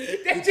it?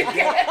 Did you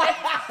get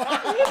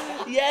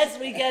it? Yes,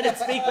 we get it.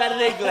 Speak better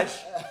English.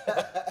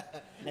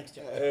 Next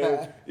job.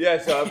 Yeah,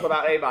 so I put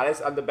out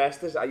A-, and the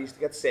best is I used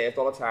to get saved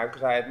all the time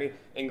because I had me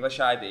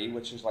English ID,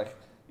 which is like,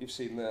 you've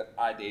seen the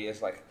ID,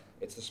 is like,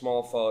 it's the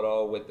small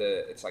photo with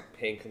it's like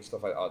pink and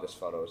stuff like, oh, this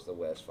photo is the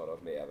worst photo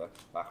of me ever,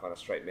 back when I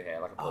straightened my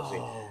hair like a pussy.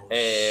 Oh,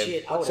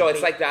 shit. I So would've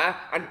it's like that,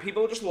 and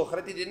people would just look at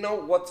it, they didn't know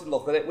what to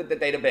look at it with the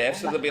date of birth,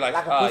 so they'd be like,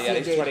 like a oh pussy yeah,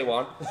 he's indeed.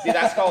 21. See,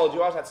 that's how old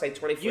you was, I'd say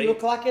 23. You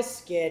look like a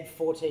scared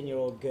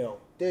 14-year-old girl.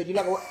 Dude, you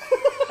look like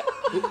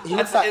he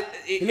looks like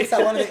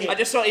one of the I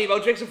just saw Emo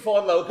drink some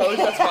Ford Locos,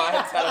 that's why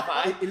I'm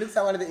terrified. he looks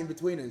like one of the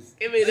in-betweeners.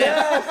 Give me this.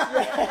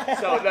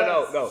 So,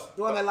 no.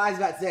 The one that lies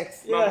about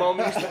sex. My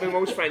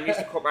mum's friend used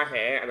to cut my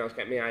hair, and I was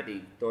getting my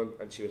ID done,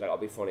 and she was like, "I'll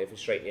be funny if you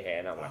straighten your hair."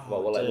 And I'm like,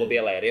 "Well, we'll be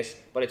hilarious."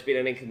 But it's been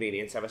an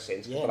inconvenience ever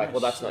since. Yeah, They're like, no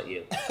 "Well, that's shit. not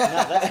you." No,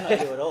 that's not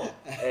you at all.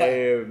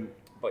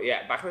 But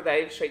yeah, back in the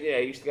day, straighten your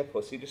hair, you used to get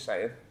pussy. Just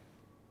saying.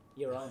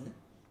 Your own.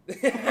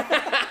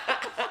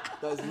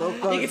 Those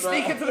locos. You can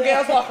sneak into the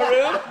girls' locker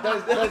room.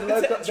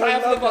 Try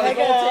out for the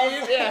volleyball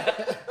team. Yeah.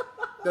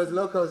 Those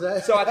locos, eh?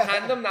 So I'd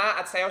hand them that.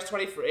 I'd say I was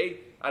 23,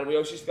 and we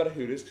always used to go to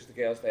Hooters because the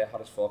girls there hot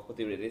as fuck, but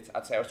they were idiots.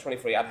 I'd say I was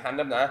 23. I'd hand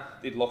them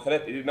that. They'd look at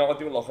it. They didn't know what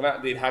they were looking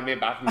at. They'd hand me it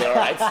back and be all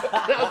right.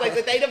 I was like,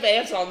 the date of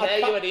birth's on there,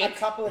 you A idiot.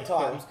 couple of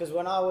times, because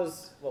when I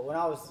was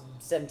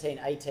 17,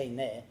 18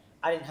 there,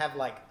 I didn't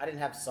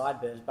have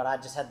sideburns, but I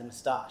just had the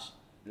moustache.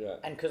 Yeah.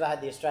 And because I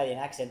had the Australian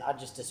accent, I'd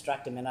just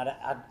distract them and I'd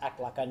act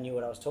like I knew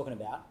what I was talking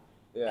about.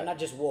 Yeah. And I'd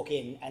just walk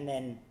in and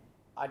then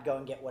I'd go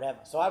and get whatever.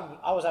 So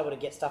I was able to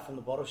get stuff from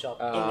the bottle shop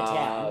in the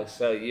town.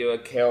 So you were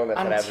killing it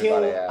for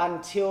everybody, yeah.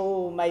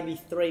 Until maybe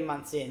 3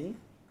 months in,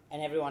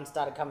 and everyone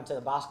started coming to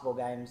the basketball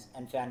games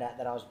and found out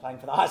that I was playing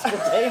for the high school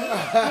team.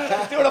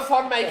 Doing a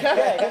fun maker.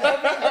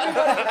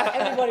 Yeah,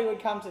 everybody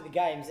would come to the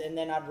games, and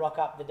then I'd rock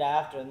up the day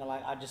after, and they're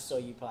like, "I just saw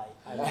you play."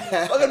 Look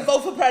at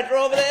vote for Predator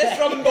over there,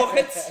 throwing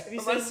buckets. Have you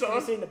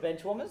seen the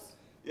bench warmers?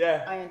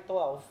 Yeah. I ain't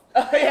 12.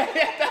 Yeah,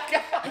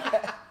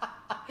 that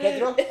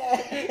Pedro? guy.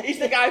 He's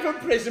the guy from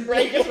Prison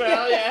Break as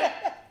well,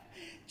 yeah.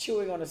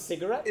 Chewing on a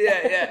cigarette.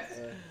 Yeah.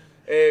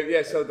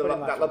 So Pretty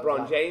much that what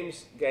LeBron it's like.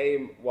 James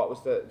game,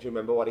 do you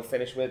remember what he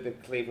finished with?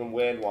 Did Cleveland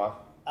win what?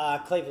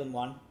 Cleveland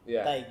won.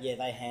 Yeah.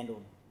 They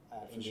handled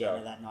Indiana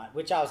sure. that night,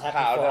 which I was happy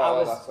Powder, for.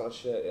 all that sort of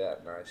shit, yeah,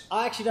 nice.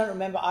 I actually don't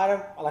remember.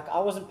 I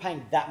wasn't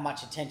paying that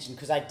much attention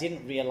because I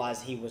didn't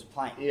realize he was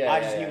playing. Yeah, I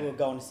just knew we were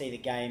going to see the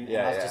game, and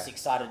Yeah, I was yeah. just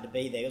excited to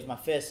be there. It was my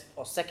first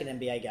or second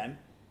NBA game,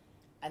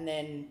 and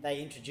then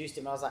they introduced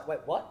him. I was like, wait,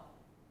 what?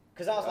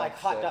 Because I was like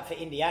That's hyped it. up for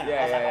Indiana. Yeah,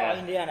 I was like, yeah, oh, yeah.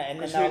 Indiana. And then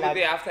Because they who were did like,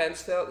 they have then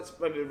still? It's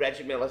maybe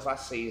Reggie Miller's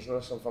last season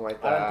or something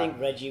like that. I don't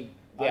think Reggie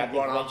Yeah,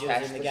 was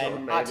in the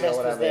game.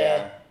 Artest was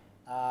there.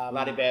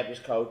 Larry Bird was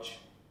coach.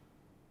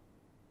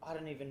 I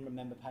don't even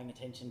remember paying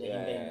attention to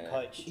him being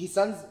coach. His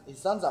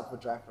son's up for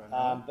draft right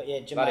now. But yeah,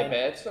 Larry Jermaine.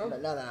 Bird still? No,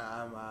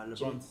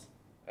 LeBron's.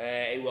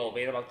 He will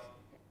be in about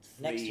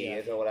 3 Next year.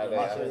 years or whatever.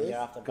 Yeah, Yeah. the year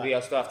after, Because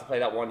he'll still have to play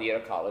that 1 year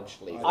of college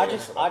league. I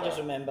just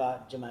remember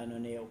Jermaine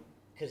O'Neal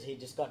because he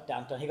just got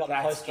dunked on. He got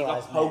posterized. He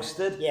got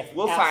posted. Yeah,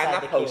 we'll find outside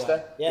that the poster.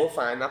 keyword. Yeah. We'll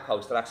find that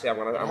poster. Actually, I'm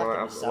gonna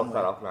look that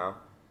somewhere. up now.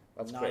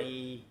 That's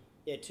great.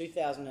 Yeah,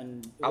 2000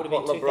 and it I've would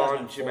have got been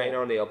LeBron, 2004. Jermaine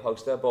O'Neal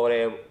poster, but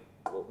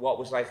what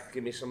was like?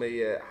 Give me some of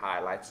your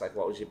highlights. Like,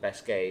 what was your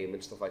best game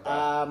and stuff like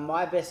that?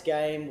 My best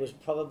game was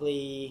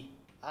probably,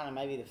 I don't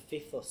know, maybe the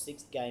 5th or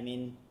 6th game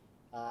in.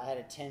 I had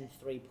a 10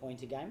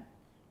 3-pointer game.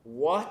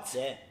 What?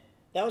 Yeah,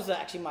 that was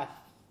actually my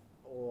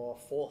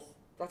 4th.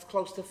 That's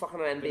close to fucking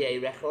an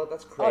NBA record.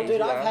 That's Oh, crazy.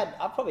 dude,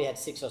 I've probably had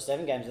 6 or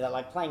 7 games of that,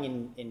 like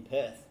playing in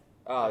Perth.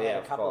 Oh, I've yeah, had a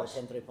of couple course.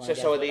 of 10 3-pointer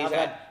So games. are these?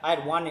 I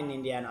had one in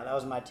Indiana. That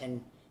was my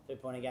 10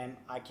 3-pointer game.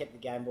 I kept the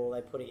game ball.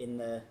 They put it in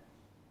their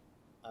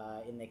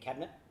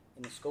cabinet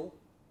in the school.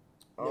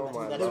 Oh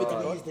my Never to be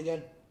god. used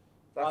again.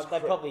 That's They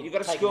probably you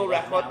got a taken school it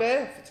out record now.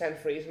 there for 10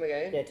 threes in the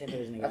game? Yeah, 10 3s in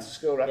the game. That's a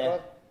school record. Yeah.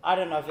 I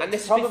don't know if And it's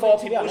this is probably, before to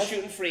be people were honest,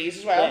 shooting threes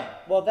as well. Yeah,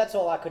 well, that's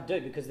all I could do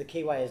because the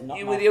Keyway is not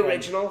You my were the friend.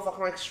 original fucking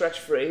like stretch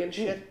free and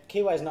shit.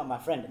 Keyway is not my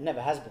friend. It never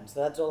has been,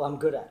 so that's all I'm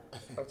good at.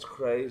 That's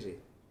crazy.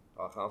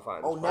 Oh, I can't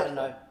find Oh, this. no. I don't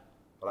know.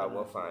 But I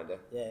will find it.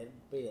 Yeah, it'll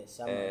be there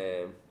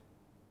somewhere. Um,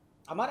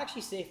 I might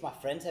actually see if my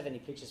friends have any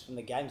pictures from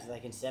the games that they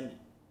can send me.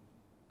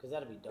 Because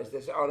that'd be dope. is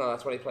this? Oh no,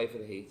 that's when he played for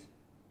the Heat.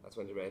 That's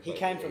when Jermaine. He played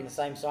came for from the the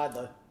same side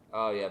though.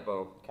 Oh yeah,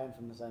 boom. Came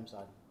from the same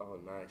side. Oh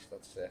nice,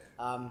 that's sick.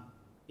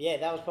 Yeah,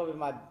 that was probably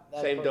my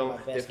Same probably my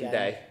dunk, best different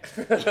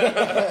game.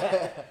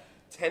 day.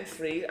 10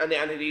 3, and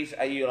of these,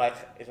 are you like,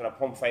 is it a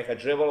pump fake, a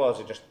dribble, or is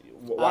it just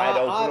wide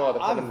open, or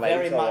they're coming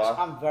late, or what?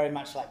 I'm very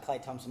much like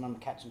Klay Thompson on the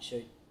catch and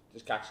shoot.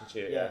 Just catch and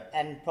shoot, yeah.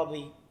 And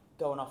probably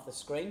going off the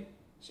screen.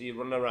 So you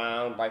run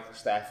around like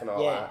Steph and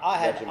all Yeah, that.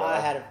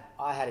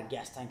 I had a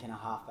gas tank and a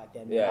half back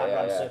then. Yeah, I'd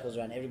run yeah. circles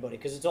around everybody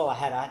because it's all I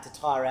had. I had to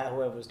tire out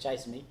whoever was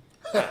chasing me.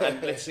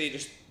 And literally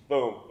just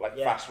boom, like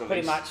fast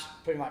release.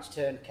 Pretty much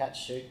turn,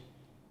 catch, shoot.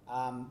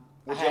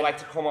 Would you like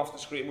to come off the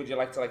screen? Would you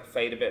like to like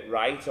fade a bit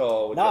right,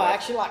 or? Would No, you I like...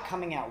 actually like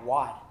coming out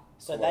wide.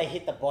 So they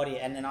hit the body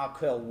and then I'll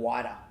curl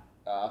wider.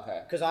 Oh,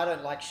 okay. Because I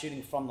don't like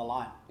shooting from the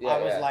line. Yeah, I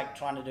was yeah. like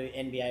trying to do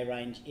NBA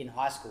range in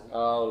high school.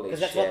 Holy Because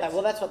that's shit.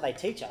 that's what they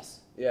teach us.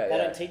 Yeah, They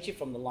yeah. don't teach you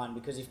from the line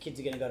because if kids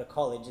are going to go to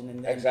college and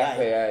then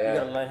Exactly, NBA, yeah. you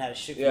got to learn how to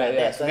shoot from Yeah, out yeah.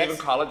 there. So even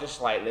that's- college is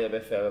slightly a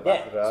bit further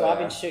back as well. so I've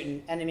yeah. been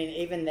shooting, and I mean,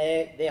 even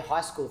their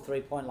high school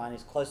 3-point line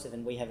is closer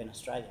than we have in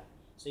Australia.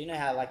 So you know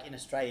how, like, in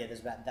Australia, there's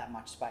about that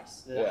much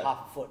space, there's Yeah.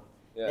 half a foot.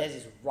 Yeah. Theirs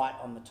is right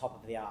on the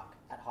top of the arc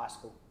at high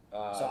school.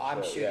 Ah, so I'm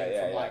sure. shooting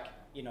Yeah, from, yeah. like,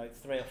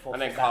 3 or 4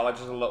 And then foot back. college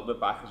is a little bit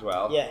back as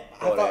well. Yeah.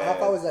 How But,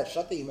 far was that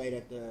shot that you made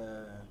at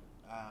the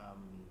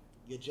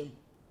your gym?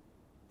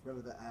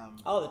 Remember the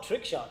Oh, the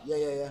trick shot.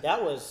 Yeah.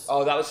 That was...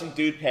 Oh, that was some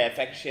dude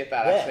perfect shit.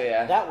 Actually,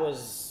 yeah. That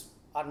was...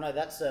 I don't know,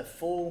 that's a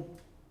full...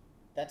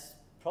 That's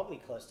probably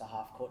close to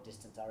half court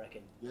distance, I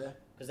reckon. Yeah.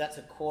 Because that's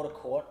a quarter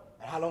court.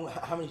 And how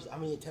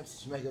many attempts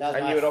did you make? That was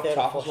And my you were up third or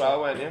top fourth as well, shot.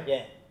 weren't you?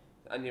 Yeah.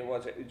 And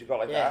you did you got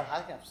like Yeah, that?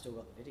 I think I've still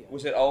got the video.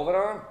 Was it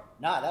overarm?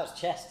 No, that was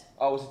chest.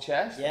 Oh, was it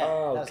chest? Yeah, that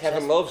Oh, was Kevin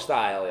chest. Love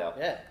style, yeah.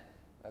 Yeah.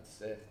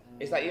 That's it.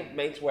 Is that your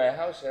mate's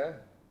warehouse? Yeah.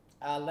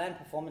 Land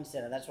Performance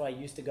Center. That's where I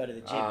used to go to the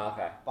gym. Ah,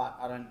 okay. But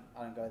I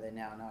don't go there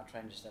now. Now I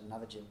train just at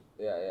another gym.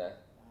 Yeah.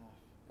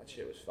 That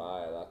shit was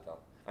fire, that though.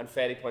 And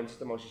 30 points is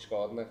the most you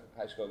scored in the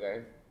high school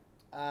game.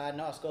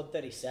 No, I scored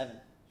 37.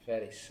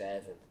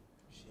 37.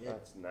 Shit.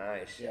 That's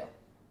nice, yeah.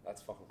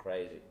 That's fucking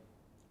crazy.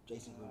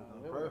 Jason would have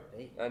Where gone would pro.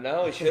 it be? I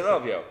know, he should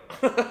have, yo.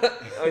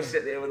 I was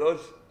sitting here with us.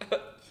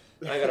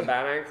 I got a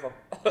bad ankle.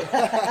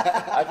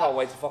 I can't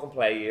wait to fucking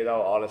play you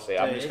though, honestly.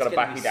 I'm Dude, just it's going to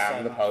gonna back be you down so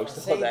in the much post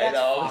fun. all See, day. that's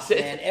No, fucked,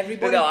 man.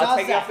 Everybody I'll does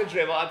take you that. off the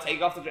dribble, I'll take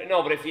you off the dribble.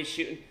 No, but if you're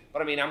shooting,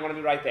 but I mean, I'm going to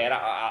be right there.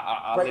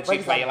 I'll Break literally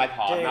his play you arm. like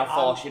hard and Dude,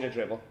 I'll force you to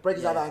dribble. Break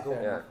his other ankle.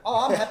 Yeah.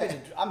 Oh,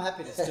 I'm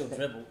happy to still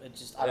dribble. It's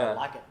just I Yeah. don't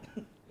like it.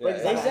 Yeah,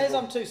 These yeah. days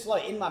I'm too slow.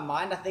 In my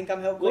mind, I think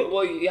I'm hell quick.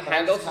 Well, your but I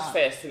handles just is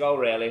can't. first to go,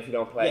 really, if you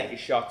don't play. Yeah. Your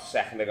shot's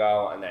second to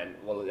go, and then,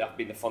 well, that'll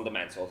be the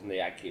fundamentals and the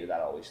IQ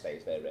that always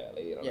stays there,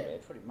 really, you know Yeah, what I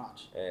mean? pretty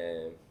much.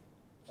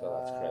 So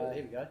that's crazy.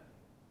 Here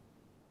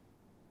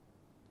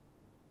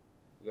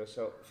we go.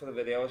 So, for the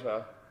video as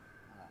well.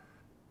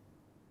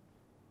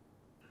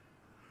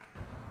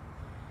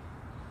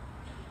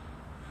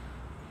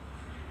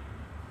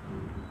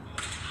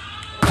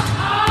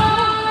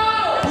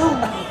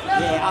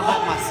 Yeah, I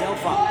hyped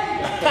myself up.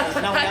 There's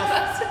no one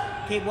else.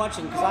 Keep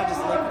watching because I just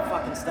left the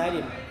fucking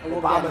stadium. I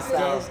walked down the Obama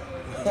style.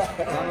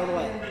 stairs. Run all the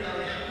way.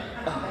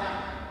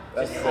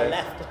 That's I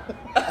left.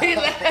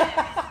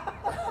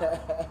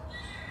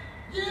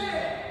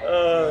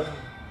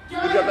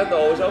 Did you have the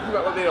doors open?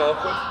 That would be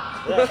awkward.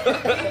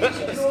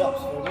 She just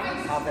stops for a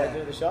minute halfway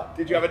through the shot.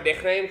 Did you have a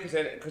nickname?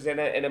 Because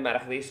in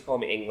America they used to call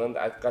me England.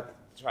 I've got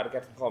tried to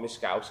get them to call me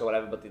Scouts or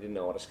whatever, but they didn't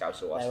know what a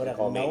Scouser was. They would have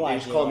called no me, they idea.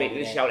 just called me, they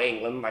Yeah. just shout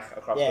England like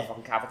across Yeah. the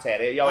fucking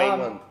cafeteria. Yo,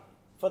 England.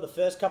 For the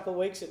first couple of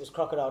weeks, it was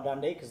Crocodile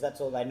Dundee because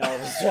that's all they know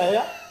of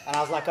Australia. And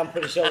I was like, I'm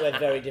pretty sure we're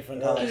very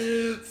different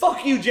colours.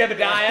 Fuck you,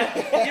 Jebediah.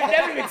 You've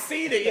never even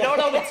seen it. You don't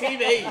know the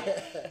TV.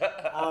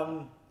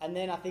 And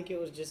then I think it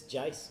was just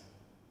Jace.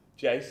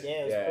 Jace?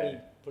 Yeah, it was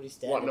pretty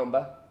standard. What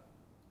number?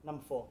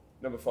 Number 4.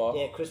 Number 4?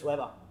 Yeah, Chris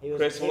Webber. He was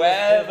Chris my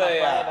Webber, player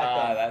yeah.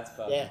 back then. That's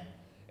fun. Yeah.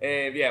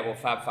 Well,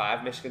 Fab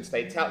 5, Michigan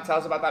State. Tell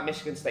us about that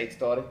Michigan State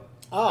story.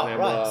 Oh, and then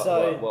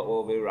right.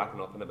 we'll be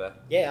wrapping up in a bit.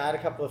 Yeah, I had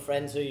a couple of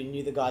friends who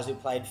knew the guys who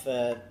played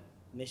for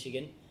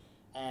Michigan.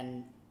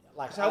 And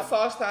like, So how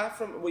far start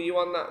from? Were you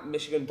on that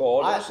Michigan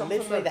border or something?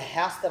 Literally, the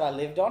house that I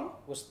lived on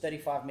was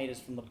 35 meters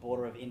from the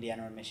border of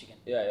Indiana and Michigan.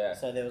 Yeah.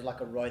 So there was like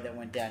a road that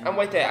went down. And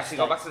wait there, actually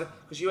go back to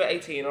because you were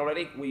 18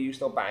 already. Were you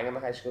still banging the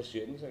high school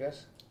students? I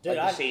guess. Dude,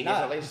 like the seniors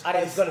at least. I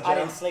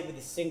didn't sleep with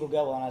a single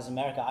girl when I was in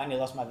America. I only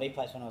lost my V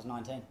plates when I was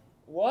 19.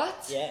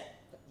 What? Yeah.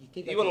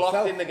 You were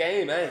locked in the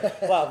game, eh?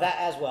 Well, that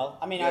as well.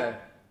 I mean, Yeah. I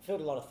filled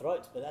a lot of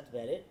throats, but that's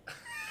about it.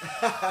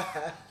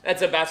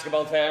 That's a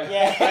basketball term.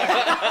 Yeah.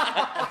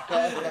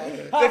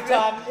 Half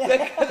time.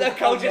 The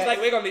coach is like,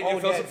 we're gonna need you to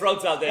fill some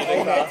throats out there,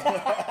 big man.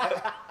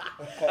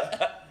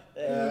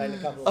 And a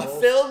couple of I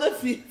balls. filled a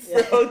few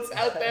throats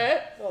out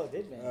there. Oh, it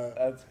did, man.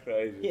 That's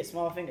crazy. Yeah,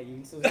 smell my finger. You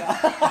can still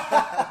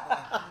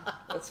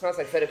That smells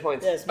like 30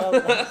 points. Yeah, it smells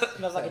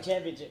like a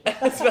championship.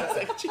 It smells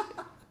like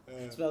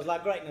It smells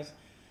like greatness.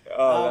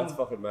 Oh, that's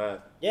fucking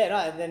mad. Yeah, no,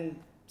 and then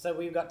so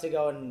we got to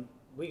go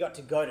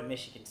to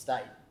Michigan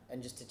State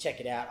and just to check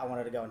it out. I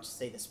wanted to go and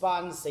see the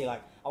Spartans, I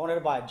wanted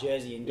to buy a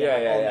jersey and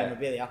get all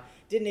memorabilia.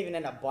 Didn't even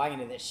end up buying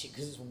any of that shit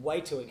because it's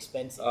way too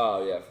expensive.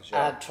 Oh yeah, for sure.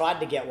 I tried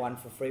to get one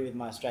for free with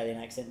my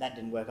Australian accent. That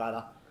didn't work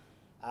either.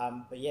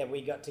 But yeah,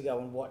 we got to go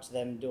and watch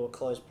them do a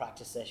closed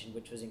practice session,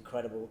 which was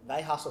incredible.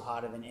 They hustle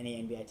harder than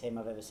any NBA team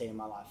I've ever seen in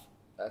my life.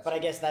 But I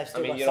guess they've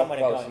still got somewhere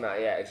to go. Now.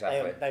 Yeah,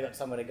 exactly. They got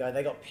somewhere to go.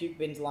 They got puke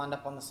bins lined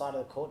up on the side of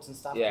the courts and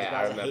stuff. Yeah,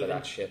 I remember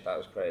that shit. That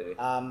was crazy.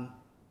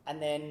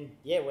 And then,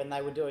 when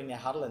they were doing their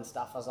huddle and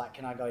stuff, I was like,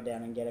 can I go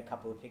down and get a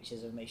couple of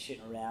pictures of me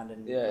shooting around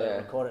and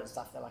record it and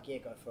stuff? They're like, yeah,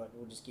 go for it.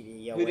 We'll just give you a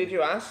yell. Who did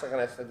you ask?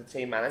 Like the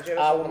team manager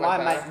or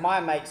something my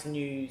mates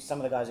knew some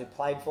of the guys who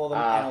played for them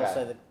and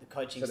also the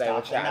coaching staff. So they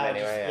were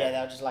chatting they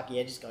were just like,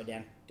 just go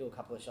down, do a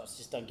couple of shots,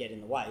 just don't get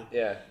in the way.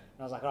 Yeah. And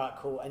I was like, all right,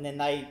 cool. And then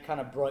they kind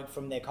of broke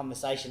from their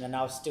conversation and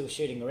I was still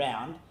shooting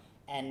around.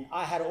 And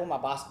I had all my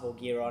basketball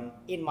gear on.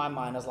 In my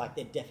mind, I was like,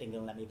 they're definitely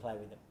going to let me play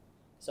with them.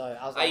 So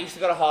I was like... I used to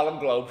go to Harlem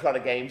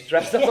Globetrotter games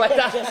dressed up like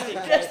that.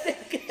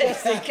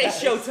 Just in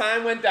case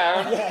Showtime went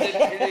down.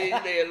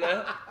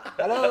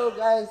 Hello,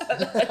 guys.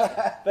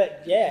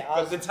 But yeah,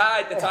 I was... The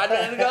tide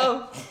ready to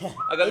go.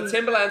 I got the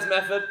Timberlands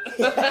method.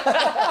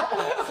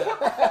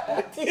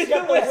 He's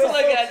The whistle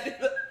again.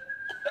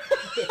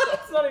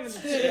 It's not even...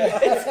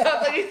 It's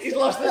not like he's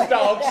lost his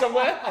dog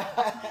somewhere.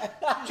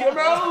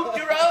 Jerome.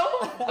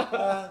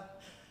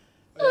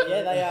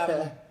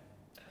 Yeah,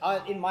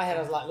 in my head,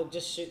 I was like, look,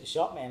 just shoot the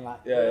shot, man.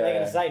 Like, Yeah, they're yeah,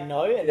 going to say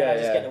no, and then I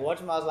just yeah. get to watch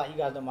them. I was like, you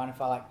guys don't mind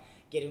if I, like,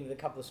 get in with a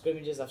couple of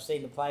scrimmages? I've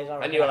seen the plays.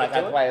 And you were like,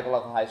 I played at the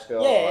local high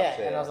school. Yeah.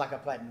 And I was like, I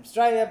played in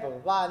Australia, blah, blah,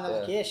 blah. And I was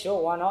like, Yeah. yeah, sure,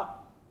 why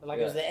not? But, like,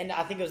 it was the end.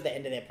 I think it was the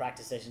end of their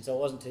practice session, so it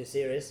wasn't too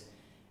serious.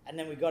 And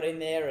then we got in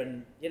there,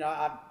 and,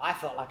 I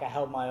felt like I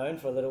held my own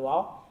for a little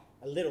while.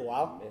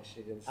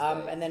 Michigan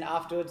State. And then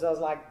afterwards, I was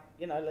like,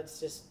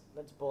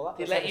 let's ball up.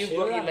 He Let's let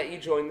you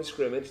join the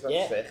scrimmage.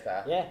 That's sick,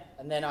 that. Yeah,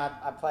 and then I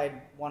played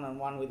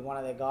one-on-one with one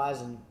of their guys,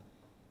 and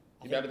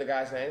You remember the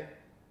guy's name?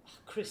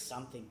 Chris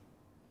something.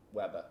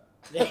 Weber.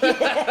 Yeah.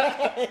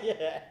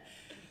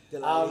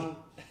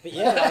 But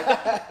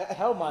yeah,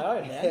 held my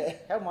own, man.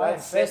 Held my own.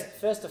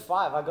 First to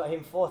 5, I got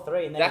him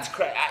 4-3, and then That's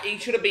crazy. He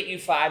should have beat you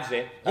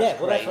 5-0. That's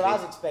what I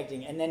was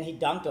expecting. And then he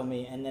dunked on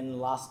me, and then the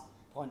last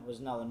point was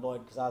null and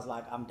void because I was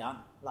like, I'm done.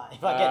 Like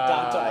if I get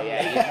dunked on, you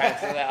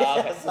cancel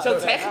that. So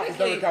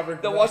technically,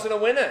 there wasn't a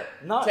winner.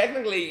 No.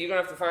 Technically, you're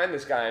gonna have to find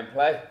this guy and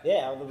play.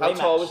 Yeah. How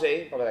tall was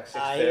he? Probably like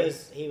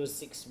 6'2". He was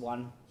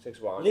 6'1".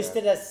 6'1".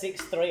 Listed as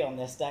 6'3" on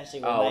their stat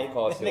sheet when of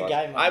course the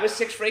game. I was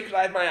 6'3" because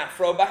I had my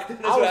afro back then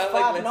as I well.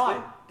 was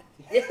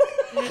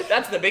 5'9".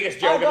 That's the biggest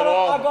joke of them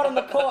all. I got on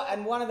the court,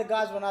 and one of the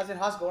guys when I was in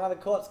high school, one of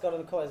the courts got on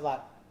the court. He's like,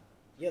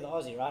 "You're the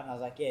Aussie, right?" And I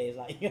was like, "Yeah." He's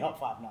like, "You're not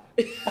 5'9".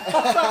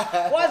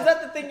 Why is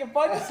that the thing you're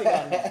focusing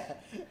on?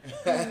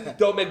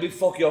 Don't make me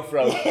fuck your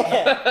throat.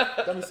 Yeah.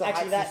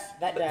 Actually,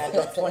 that day I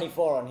got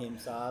 24 on him,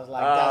 so I was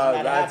like,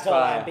 "Doesn't matter how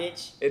tall I am,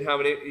 bitch." In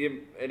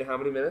how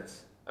many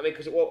minutes? I mean,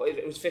 because it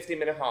was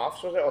 15-minute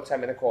halves, was it, or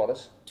 10-minute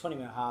quarters?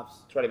 20-minute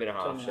halves. 20-minute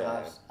halves. 20-minute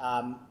halves.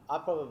 I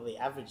probably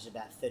averaged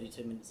about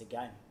 32 minutes a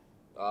game.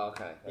 Oh,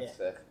 okay, that's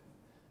sick.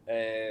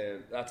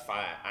 That's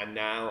fire. And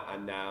now, I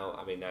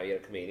mean, now you're a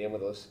comedian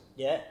with us.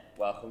 Yeah.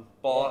 Welcome.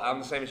 I'm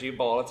the same as you,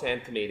 baller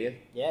turned comedian.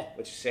 Yeah.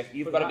 Which is sick.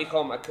 You've got to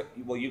become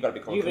you've got to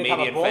become a comedian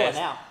become a baller first.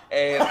 now.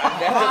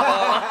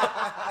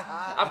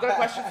 I've got a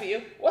question for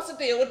you. What's the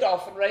deal with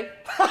dolphin, Ray?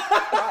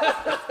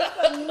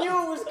 I knew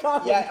it was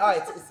coming.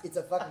 Yeah, it's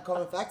a fucking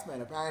common fact,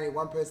 man. Apparently,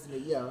 one person a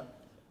year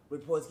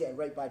reports getting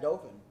raped by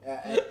dolphin.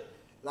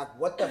 Like,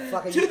 what the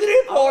fuck are you... To the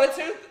reporter,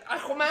 to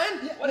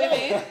Aquaman? What do you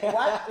mean?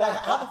 What? Like,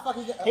 how the fuck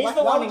is it? He's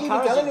the why one would you even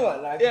tell encouraging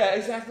anyone? Like, Yeah,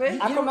 exactly.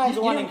 Aquaman's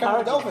the one didn't come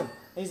with the encouraging dolphin. him.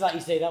 He's like, you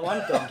see that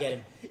one? Go and get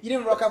him. You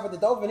didn't rock up with the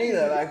dolphin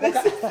either. Like,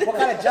 what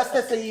kind of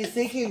justice are you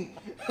seeking?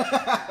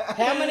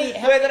 How many?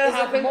 Where did it is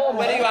happen? more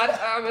Where are you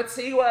at? I'm at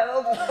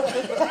SeaWorld.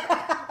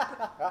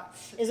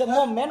 Is it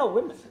more men or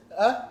women?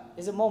 Huh?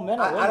 Is it more men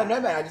or women? I don't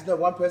know, man. I just know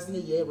one person a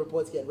year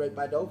reports getting raped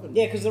by dolphins.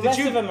 Yeah, because the rest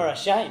of them are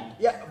ashamed.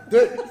 Yeah,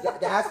 dude,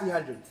 there has to be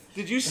hundreds.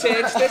 Did you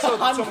search this or did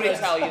somebody Hundreds.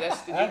 tell you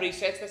this? Did you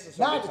research this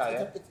or No, somebody tell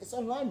you? it's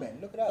online, man.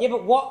 Look it up. Yeah,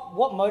 but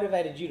what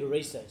motivated you to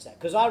research that?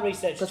 Because I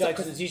research jokes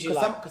and it's usually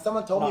like... Because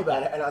someone told me not about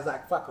that. it and I was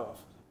like, fuck off.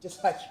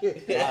 Just like you.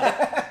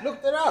 Yeah.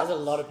 Looked it up. There's a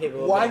lot of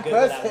people who One are good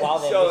with that person. while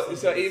they're So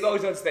listening to this.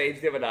 Emo's on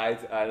stage the other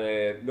night,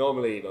 and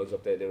normally Emo's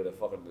up there doing a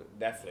fucking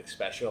Netflix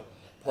special,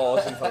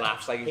 pausing for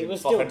laughs like he's He in was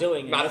still fucking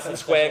doing it. Madison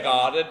Square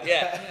Garden.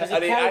 Yeah, Because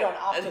he carried on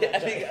after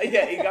that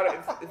he got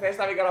it. The first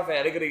time he got off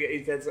air,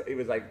 he said he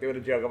was like doing a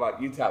joke about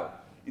you tell him.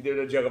 He doing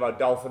a joke about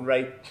dolphin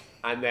rape,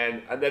 and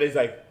then he's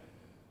like,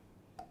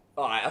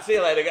 all right, I'll see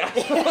you later, guys.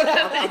 I'm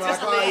like,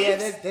 oh yeah,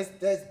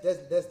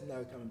 there's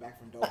no coming back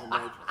from dolphin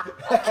rape.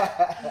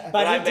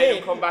 But I he made him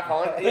did. come back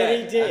on. But Yeah,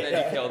 he did. and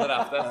then he killed it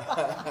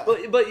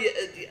after. but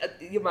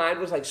your mind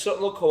was like,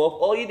 something will come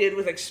up. All you did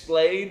was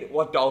explain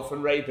what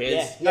dolphin rape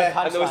is.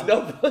 Yeah, And there was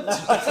no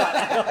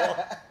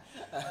punchline.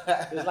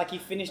 It was like he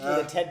finished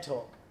with a TED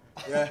talk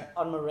Yeah.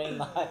 on marine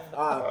life.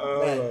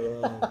 Oh,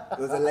 man. It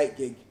was a late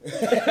gig.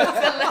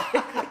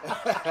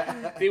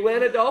 They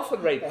weren't a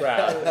dolphin rape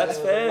crowd. That's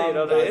fair, you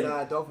know what I mean?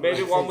 Nah, dolphin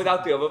Maybe rape one is-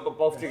 without the other, but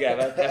both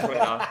together. Definitely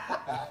not.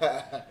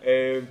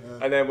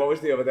 And then what was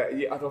the other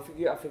day? I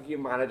think you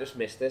might have just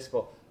missed this,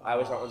 but I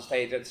was on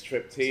stage at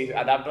striptease,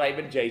 and I'm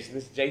blaming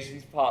Jason.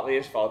 Jason's partly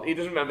his fault. He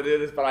doesn't remember doing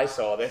this, but I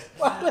saw this.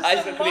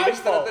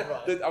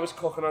 I was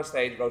cooking on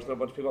stage, roasting a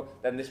bunch of people.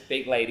 Then this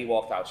big lady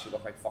walked out. She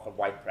looked like fucking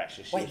white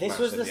precious. She Wait, this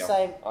was massive, the yo.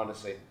 same-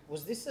 Honestly.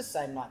 Was this the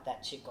same night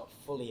that chick got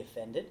fully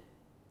offended?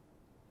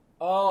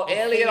 Oh,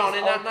 earlier on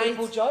in that Old night,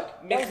 people joke?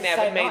 That was Mick the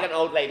Nevin same made night. an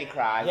old lady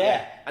cry.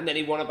 Yeah. And then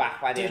he won her back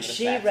by the Dude, end of the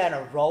she set. ran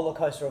a roller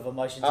coaster of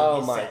emotions Oh in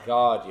his my set.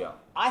 god, yo.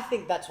 I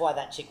think that's why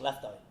that chick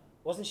left though.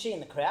 Wasn't she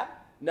in the crowd?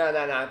 No.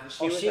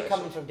 Or was she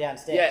coming from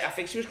downstairs? Yeah, I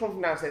think she was coming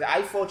from downstairs.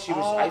 I thought she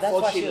was. Oh, I that's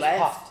thought why she she was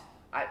left.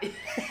 puffed.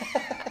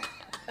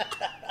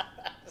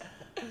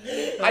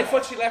 I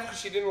thought she left because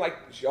she didn't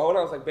like the show, and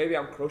I was like, baby,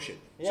 I'm crushing.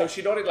 Yeah. So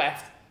she'd already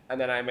left, and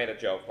then I made a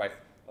joke like,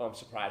 oh, I'm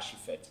surprised she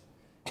fit.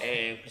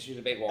 Because she was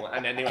a big woman,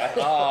 and then they were like,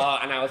 oh,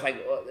 and I was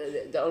like,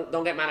 oh,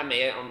 don't get mad at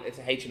me, it's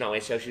a H&O,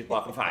 so she's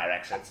blocking fire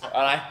exits,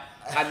 alright?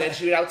 And then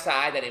she was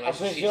outside anyway,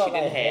 so she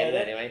didn't hear it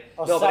anyway.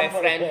 No, but her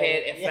friend heard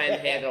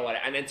it or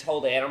whatever, and then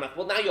told her, I'm like,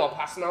 well, now you're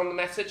passing on the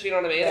message, you know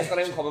what I mean? It's not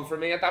even coming from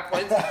me at that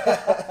point.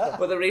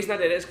 But the reason I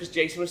did it is because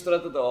Jason was stood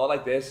at the door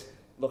like this,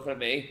 looking at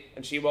me,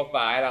 and she walked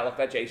by, and I looked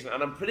at Jason,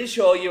 and I'm pretty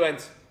sure you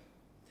went,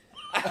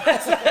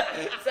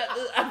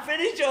 I'm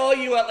pretty sure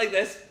you went like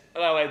this,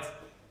 and I went,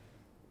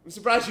 I'm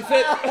surprised you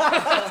fit.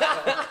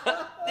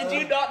 Did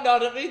you not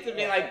nod at me to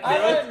be like, I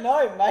don't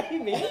know,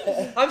 maybe.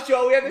 I'm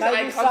sure we had this eye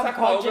Maybe contact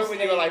moment when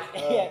you were like,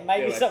 yeah,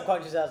 maybe do it.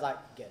 subconsciously I was like,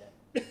 get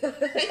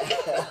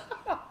it.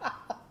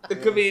 The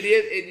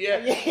comedian in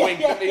you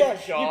winked at me for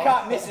sure. You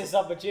can't miss this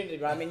opportunity,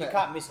 bro. I mean, you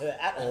can't miss her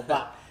at all,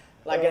 but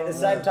like at the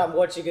same time,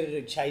 what's she gonna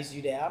do? Chase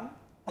you down?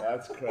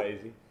 That's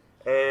crazy.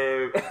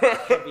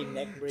 Heavy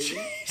neck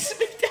breathing.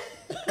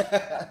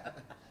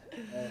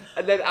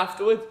 And then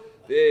afterwards,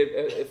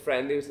 a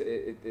friend, he was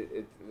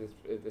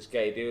this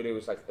gay dude who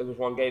was like, there was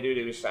one gay dude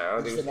who was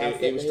sound, he was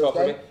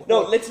talking to me.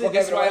 No, literally,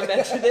 this is why I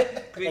mentioned it,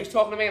 because he was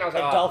talking to me and I was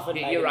like, oh, dolphin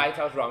you're maybe. right,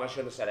 I was wrong, I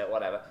should have said it,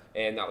 whatever.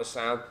 And that was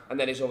sound. And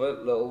then his other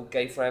little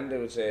gay friend who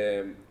was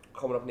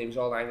coming up and he was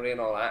all angry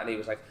and all that, and he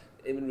was like,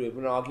 him and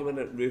Ruben were arguing,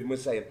 and Ruben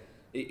was saying,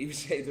 he was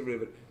saying to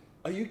Ruben,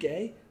 are you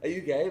gay? Are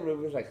you gay? And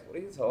Ruben was like, what are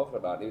you talking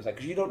about? And he was like,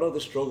 because you don't know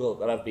the struggle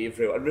that I've been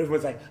through. And Ruben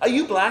was like, are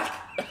you black?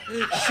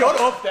 Shut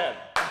up then.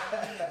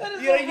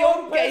 You're a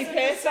young gay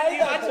person,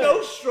 you've had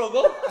no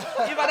struggle,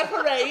 you've had a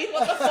parade,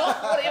 what the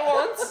fuck, what do you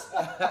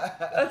want?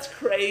 That's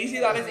crazy,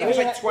 that is. He was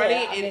like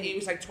 20, he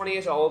was like 20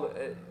 years old,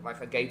 like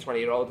a gay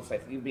 20-year-old, it's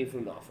like, you've been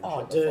through nothing. Oh,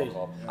 shut the dude.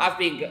 fuck up. I've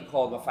been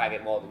called a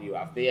faggot more than you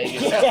have, dear.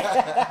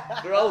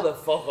 Grow the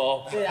fuck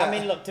up. Dude, I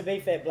mean, look, to be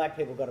fair, black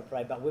people got a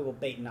parade, but we were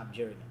beaten up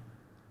during it.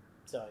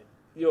 So,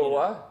 You're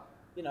what?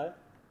 you know,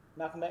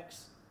 Malcolm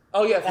X.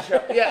 Oh yeah, for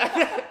sure,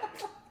 yeah.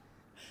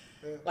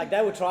 Like,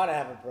 they were trying to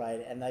have a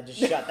parade and they just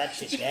shut that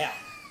shit down.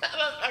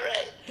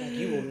 Like,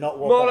 you will not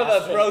walk More on of our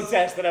a streets.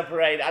 protest than a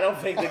parade. I don't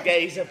think the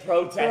gays are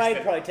protesting.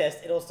 Parade protest,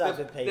 it all starts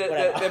with Pete,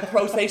 whatever. They're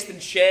protesting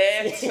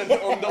shirts and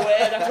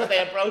underwear, that's what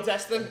they're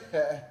protesting.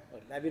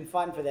 Look, they've been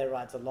fighting for their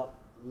rights a lot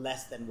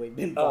less than we've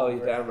been Oh, fighting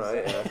you're for damn ours.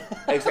 right,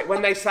 yeah. Except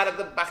when they sat at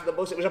the back of the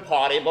bus, it was a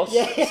party bus.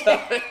 Yeah.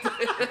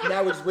 So,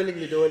 Now we're just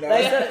willingly doing They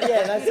that. said,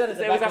 yeah, they said it's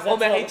there was a about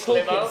Hummer H that's what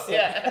all the limo, cool kids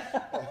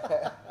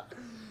said. yeah.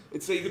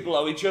 It's so you could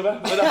blow each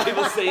other without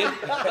people seeing.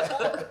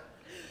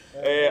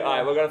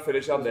 Alright, we're going to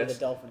finish on With this.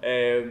 the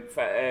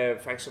dolphin.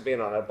 Thanks for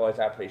being on it, boys.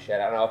 I appreciate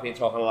it. I know I've been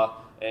talking a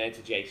lot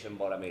to Jason,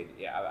 but I mean,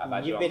 yeah, I've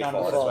had you You've on been on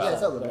before before. as Yeah,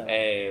 it's all well. good.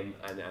 And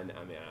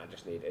I mean, I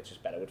just need it's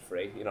just better with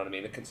free. You know what I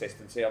mean? The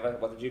consistency of it.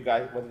 What did you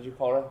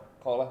call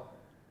it?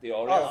 The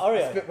Oreo. Oh,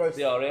 Oreo. Spit roast.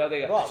 The Oreo.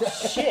 They Oh,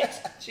 shit.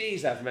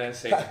 Jeez, have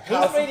mercy.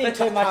 He's reading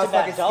too much How's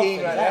about fucking skiing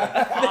dolphins. right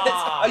now?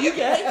 Ah. Are you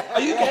gay? Are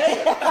you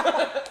gay?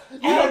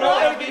 You don't know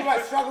anything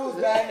about struggles,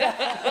 man.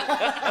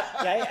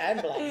 Gay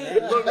and black. man.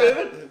 But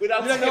Ruben,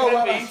 without You don't skipping know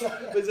what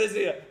beats, was this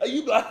here? Are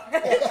you black?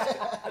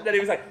 And then he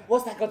was like,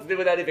 "What's that got to do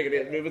with anything?" And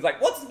Ruben was like,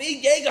 "What's me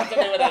gay got to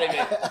do with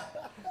anything?"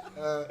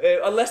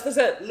 Unless there's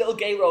a little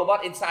gay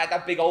robot inside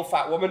that big old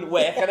fat woman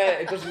working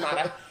it doesn't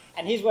matter.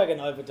 And he's working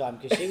overtime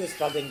because she was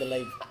struggling to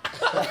leave.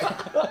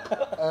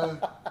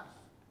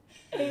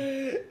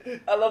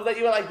 I love that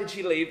you were like, "Did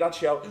she leave that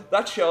show?"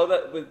 That show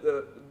that with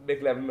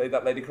Nick Levin made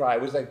that lady cry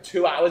was like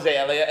 2 hours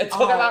earlier. It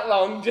took her that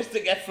long just to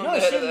get from No,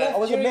 there she to there. left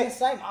was during it the mixed?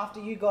 same. After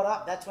you got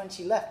up, that's when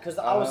she left. Because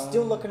I was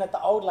still looking at the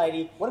old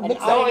lady. What a and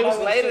mix- I No, didn't it was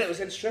know when later. she- It was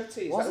in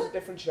striptease. Was That was it? a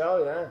different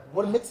show, yeah.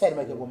 What a mix head to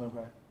make a woman,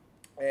 bro.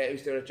 He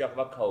was doing a joke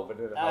about COVID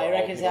and how He old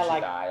reckons people how should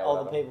like die or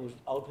old whatever.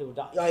 people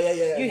die.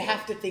 Yeah. You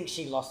have to think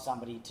she lost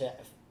somebody to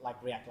like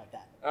react like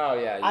that. Oh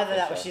yeah. you Either think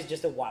that or so. she's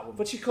just a white woman.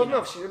 But she couldn't you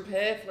know? have. She's in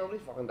Perth. Nobody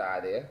fucking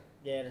died here.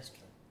 Yeah, that's true.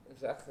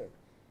 Exactly.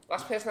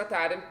 Last person that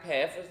died in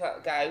Perth was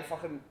that guy who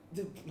fucking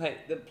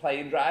the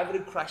plane driver who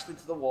crashed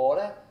into the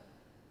water.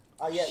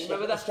 Oh yeah, You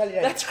remember that?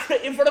 Australia. That's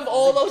great in front of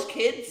all those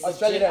kids.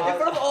 Australia. In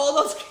front of all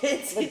those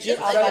kids. Legit,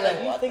 It's I was like, like,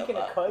 are you what thinking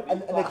the of fuck? Kobe?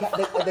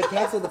 And they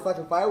cancelled the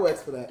fucking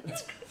fireworks for that.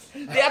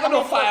 They had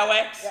no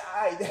fireworks.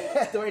 Yeah,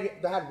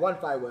 they had one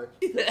firework.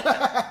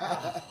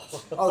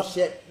 Oh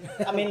shit.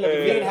 I mean, look,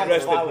 if you can have the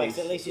Rest in fireworks,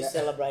 peace. at least you're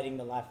celebrating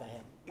the life they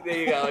had. There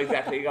you go.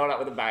 Exactly. You're going out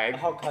with a bang. The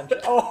whole country.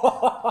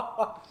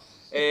 Oh.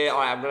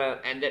 Alright, I'm going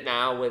to end it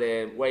now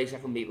with ways I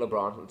can meet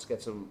LeBron. Let's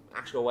get some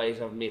actual ways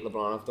I can meet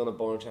LeBron. I've done a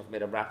bunch. I've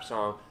made a rap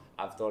song.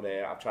 I've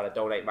tried to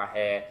donate my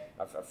hair.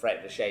 I've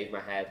threatened to shave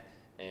my head.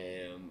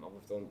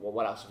 We've done, well,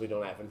 what else have we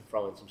done, Evan?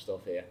 Throw in some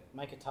stuff here.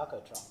 Make a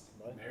taco truck,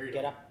 bro. Married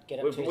Get him. up to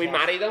his We house.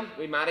 married them.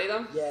 We married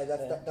them. Yeah,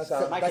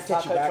 So make a that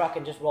sets you taco back. truck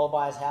and just roll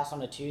by his house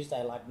on a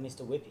Tuesday like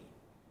Mr. Whippy.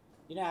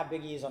 You know how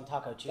big he is on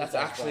Taco Tuesday. That's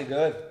actually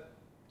good.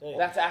 Dude.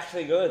 That's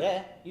actually good.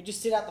 Yeah, you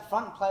just sit out the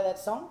front and play that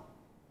song.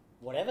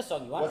 Whatever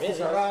song you want, What's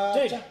the really. song?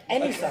 Dude,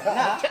 any song.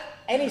 Nah,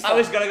 any song. I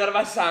was gonna go to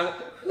my song.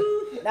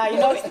 Now you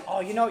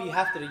know what you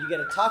have to do. You get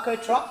a taco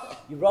truck,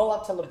 you roll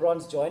up to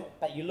LeBron's joint,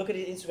 but you look at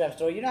his Instagram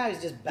story. You know how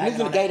he's just lives banging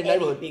in a on gated any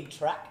neighborhood. big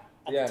track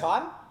at Yeah. the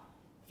time.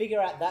 Figure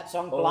out that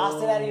song,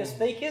 blast it out of your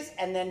speakers,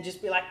 and then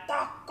just be like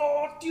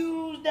Taco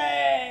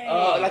Tuesday.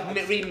 Oh, like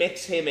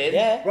remix him in.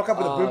 Yeah. Rock up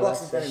with a boombox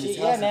that's in front of his Shit,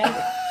 yeah, house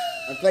man.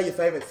 and play your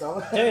favorite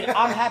song. Dude,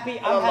 I'm happy. Baby,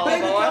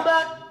 come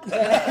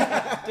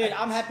Dude,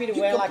 I'm happy to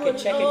You wear can like a put it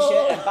checkered on.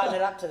 shirt and button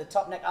it up to the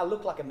top neck. I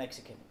look like a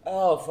Mexican.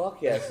 Oh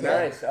fuck yes,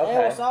 nice. Hey, Okay.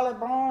 what's up,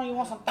 LeBron? You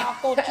want some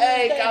Taco Tuesday?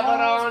 Hey, homies?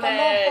 cabrón, Come on,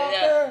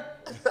 yeah.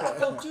 fucker.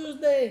 Taco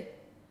Tuesday.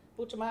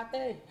 Pucha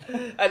mate.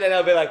 And then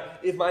I'll be like,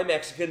 if my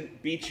Mexican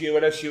beats you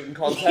in a shooting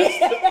contest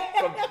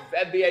from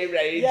NBA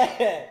Rage,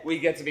 Yeah. we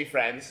get to be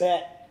friends.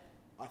 Bet.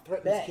 I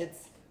threaten Bet. these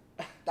kids.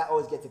 That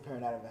always gets a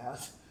parent out of the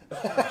house.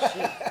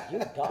 You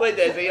got Wait,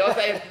 Daisy, you're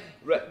saying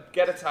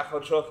get a taco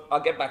truck. I'll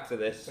get back to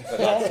this. For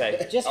God's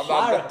sake. Just I'm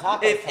hire not- a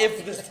taco if, truck.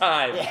 if there's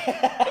time.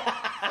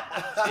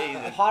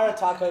 Jesus. Hire a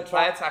taco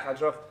Buy a truck. taco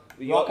truck.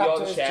 You're, Rock up you're to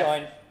the his chef.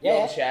 joint. You're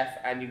Yeah. the chef,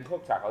 and you can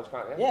cook tacos,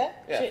 can't you? Yeah,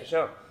 Yeah, shit. for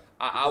sure.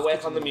 I'll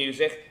work on the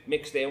music,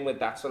 mixed in with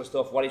that sort of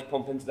stuff. What he's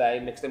pumping today,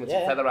 mixed in with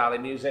Yeah. some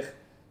Federale music.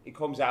 He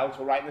comes out,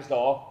 we're right in his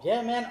door.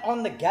 Yeah, man,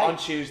 on the gate. On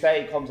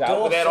Tuesday, he comes out.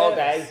 Door We're there all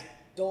service. day.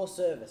 Door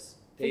service.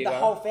 There Feed you the go.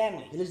 whole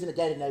family. He lives in a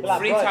gated Like, neighborhood.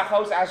 Free bro.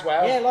 tacos as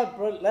well. Yeah, like,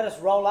 bro, let us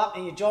roll up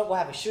in your joint. We'll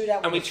have a shootout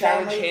with And we the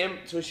challenge family. him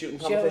to a shooting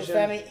Shootout with competition.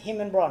 family.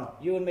 Him and Bron.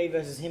 You and me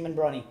versus him and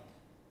Bronny.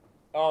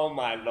 Oh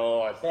my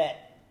lord. Bet.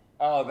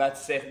 Oh,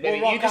 that's sick. Maybe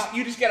We'll you rock up.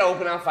 just get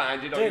open, I'll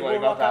find you. Don't Dude, you worry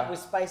we'll rock about up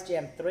with that. Space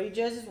Jam 3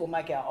 jerseys. We'll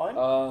make our own.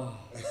 Oh,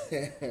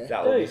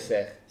 that would be Dude.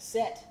 sick.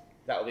 Set.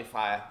 That would be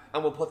fire.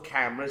 And we'll put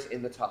cameras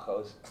in the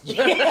tacos.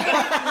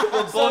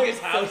 We'll bug his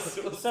house.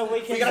 So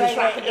we can We got a say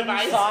tracking we're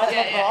device. inside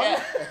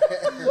Yeah.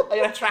 I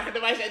got a tracking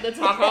device in the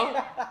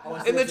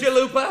taco. In the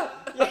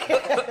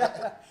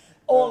chalupa.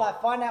 Or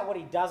like find out what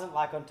he doesn't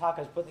like on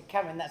tacos, put the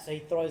camera in that so he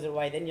throws it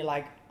away, then you're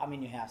like, I'm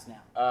in your house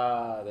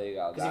now. There you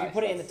go. Because if you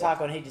put it in the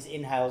taco and he just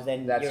inhales,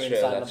 then That's you're true,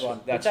 inside that's LeBron.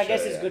 true, that's Which I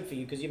guess true, is yeah. good for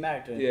you because you're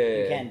married to him. Yeah,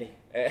 You yeah, can be.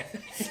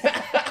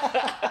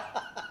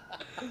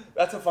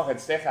 That's a fucking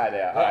sick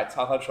idea. Alright,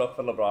 taco truck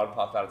for LeBron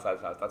popped outside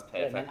his house. That's Yeah,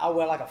 perfect. man. I'll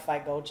wear like a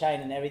fake gold chain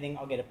and everything.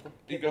 I'll get a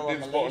You people got on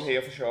this the button leash.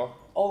 here for sure.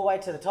 All the way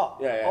to the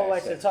top. Yeah, yeah, All the way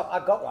that's to the it. top.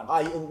 I got one.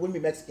 Ah, it wouldn't be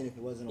Mexican if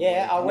it wasn't.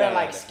 Yeah, I'll wear No,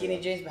 like no, skinny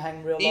no. jeans but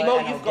hang real low. Emo,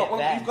 and I'll you've got get one.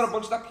 Vans. You've got a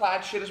bunch of that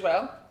plaid shit as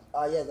well.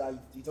 Yeah, you talking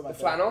about The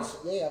flannels?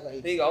 Yeah, I've got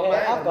There you go, Yeah,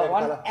 man. I've got red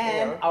one. colour.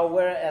 And Yeah. I'll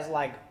wear it as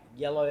like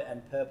yellow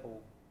and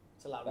purple.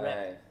 To like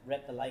Bang.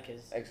 rep the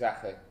Lakers.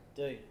 Exactly.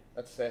 Dude.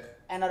 That's sick.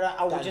 And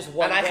I would just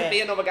won't And I wear, could be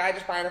another guy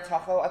just buying a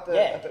taco at the...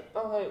 Yeah. At the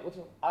oh, hey, what's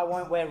up? I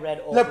won't wear red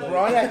or blue.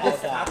 LeBron at this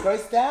taco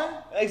stand?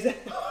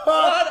 Exactly.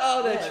 What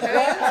are the chances?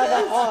 What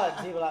are the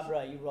odds? People are like,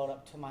 bro, you rolled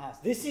up to my house.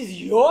 This is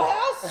your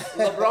house?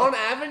 LeBron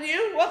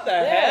Avenue? What the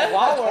Yeah, hell?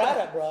 while we're at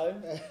it, bro.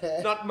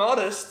 Not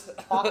modest.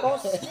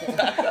 Tacos?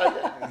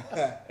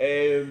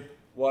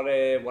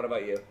 What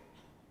about you?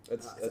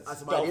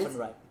 That's Dolphin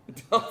rape.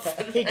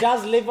 He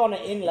does live on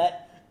an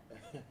inlet.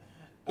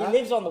 He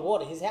lives on the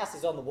water. His house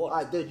is on the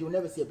water. Dude, you'll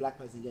never see a black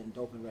person getting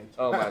dolphin raped.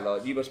 Oh my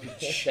lord, you must be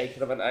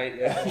shaking of a night,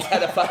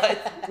 terrified.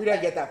 We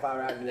don't get that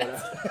far out of the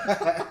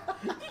water.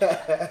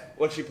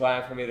 What's your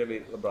plan for me to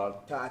meet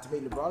LeBron? To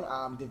meet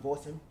LeBron,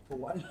 divorce him for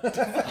one.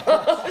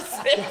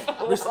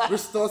 Simple.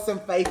 Restore some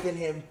faith in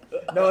him,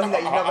 knowing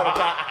that you're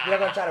not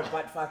gonna try to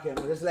butt fuck him.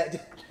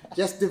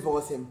 Just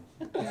divorce him.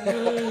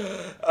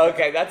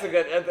 Okay, that's a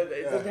good.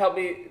 It doesn't help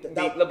me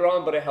meet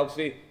LeBron, but it helps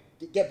me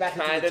Get back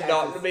into kind the of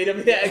not chances. meet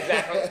him. Yeah,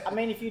 exactly. I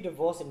mean, if you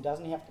divorce him,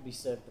 doesn't he have to be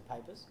served the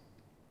papers?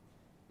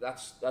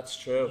 That's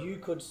true. You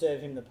could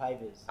serve him the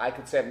papers. I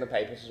could save him the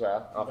papers as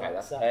well. Okay, Yeah,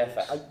 that's so-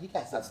 perfect. You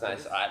can't say That's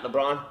nice. papers. All right,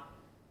 LeBron,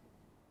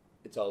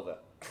 it's over.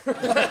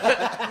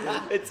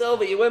 It's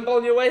over. You went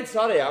on your way.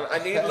 Sorry,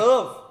 I need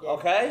love. Yeah.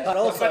 Okay. But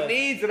also- I've got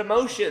needs and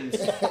emotions.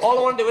 All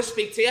I want to do is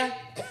speak to you.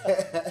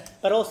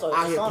 But also,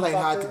 Out here playing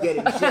hard to get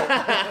in shit.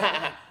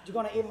 You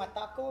gonna eat my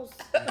tacos?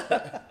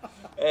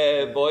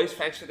 Boys,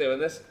 thanks for doing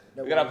this.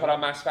 No We're gonna worries. put our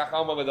masks back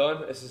on when we're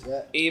done. This is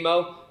Yeah.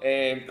 Emo.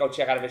 Go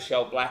check out his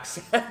show, Black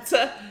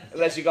Santa.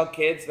 Unless you got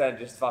kids, then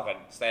just fucking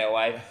stay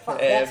away.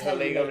 That's how For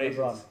you legal meet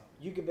LeBron. reasons.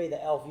 You could be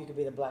the elf. You could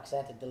be the Black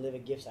Santa. Deliver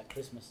gifts at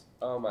Christmas.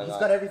 Oh my He's god.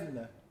 got everything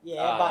though.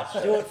 Yeah, Ah,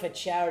 but do it for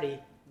charity.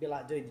 Be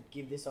like, dude,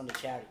 give this on to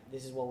charity.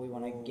 This is what we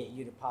want to get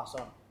you to pass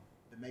on.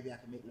 But maybe I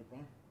can meet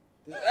LeBron.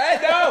 Hey,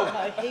 no!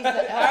 No, he's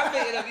the I'm elf.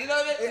 thinking of, you know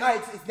what I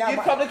mean? It's now You'd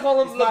my- probably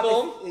call him it's my-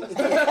 LeBum. It's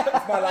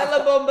my life.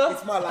 LeBumba.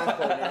 It's my life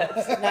goal now.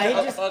 No, he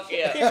just Fuck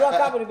yeah. he'd rock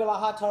up and he'd be like,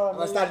 "Hi, Tara, I'm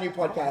gonna start a new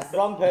podcast.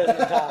 Wrong person,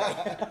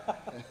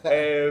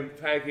 Tara."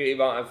 Thank you,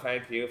 Emo, and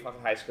thank you,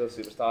 fucking high school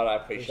superstar. I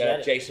appreciate it. Appreciate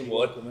it. Jason You're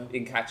Wood, welcome, man. you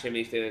can catch him.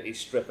 He's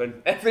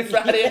stripping every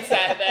Friday and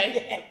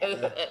Saturday.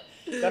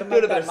 Gotta Do make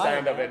a bit that of money,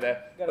 stand up man. in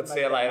there. Gotta But see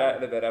make you that later money.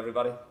 in a bit,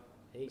 everybody.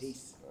 Peace.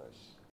 Peace.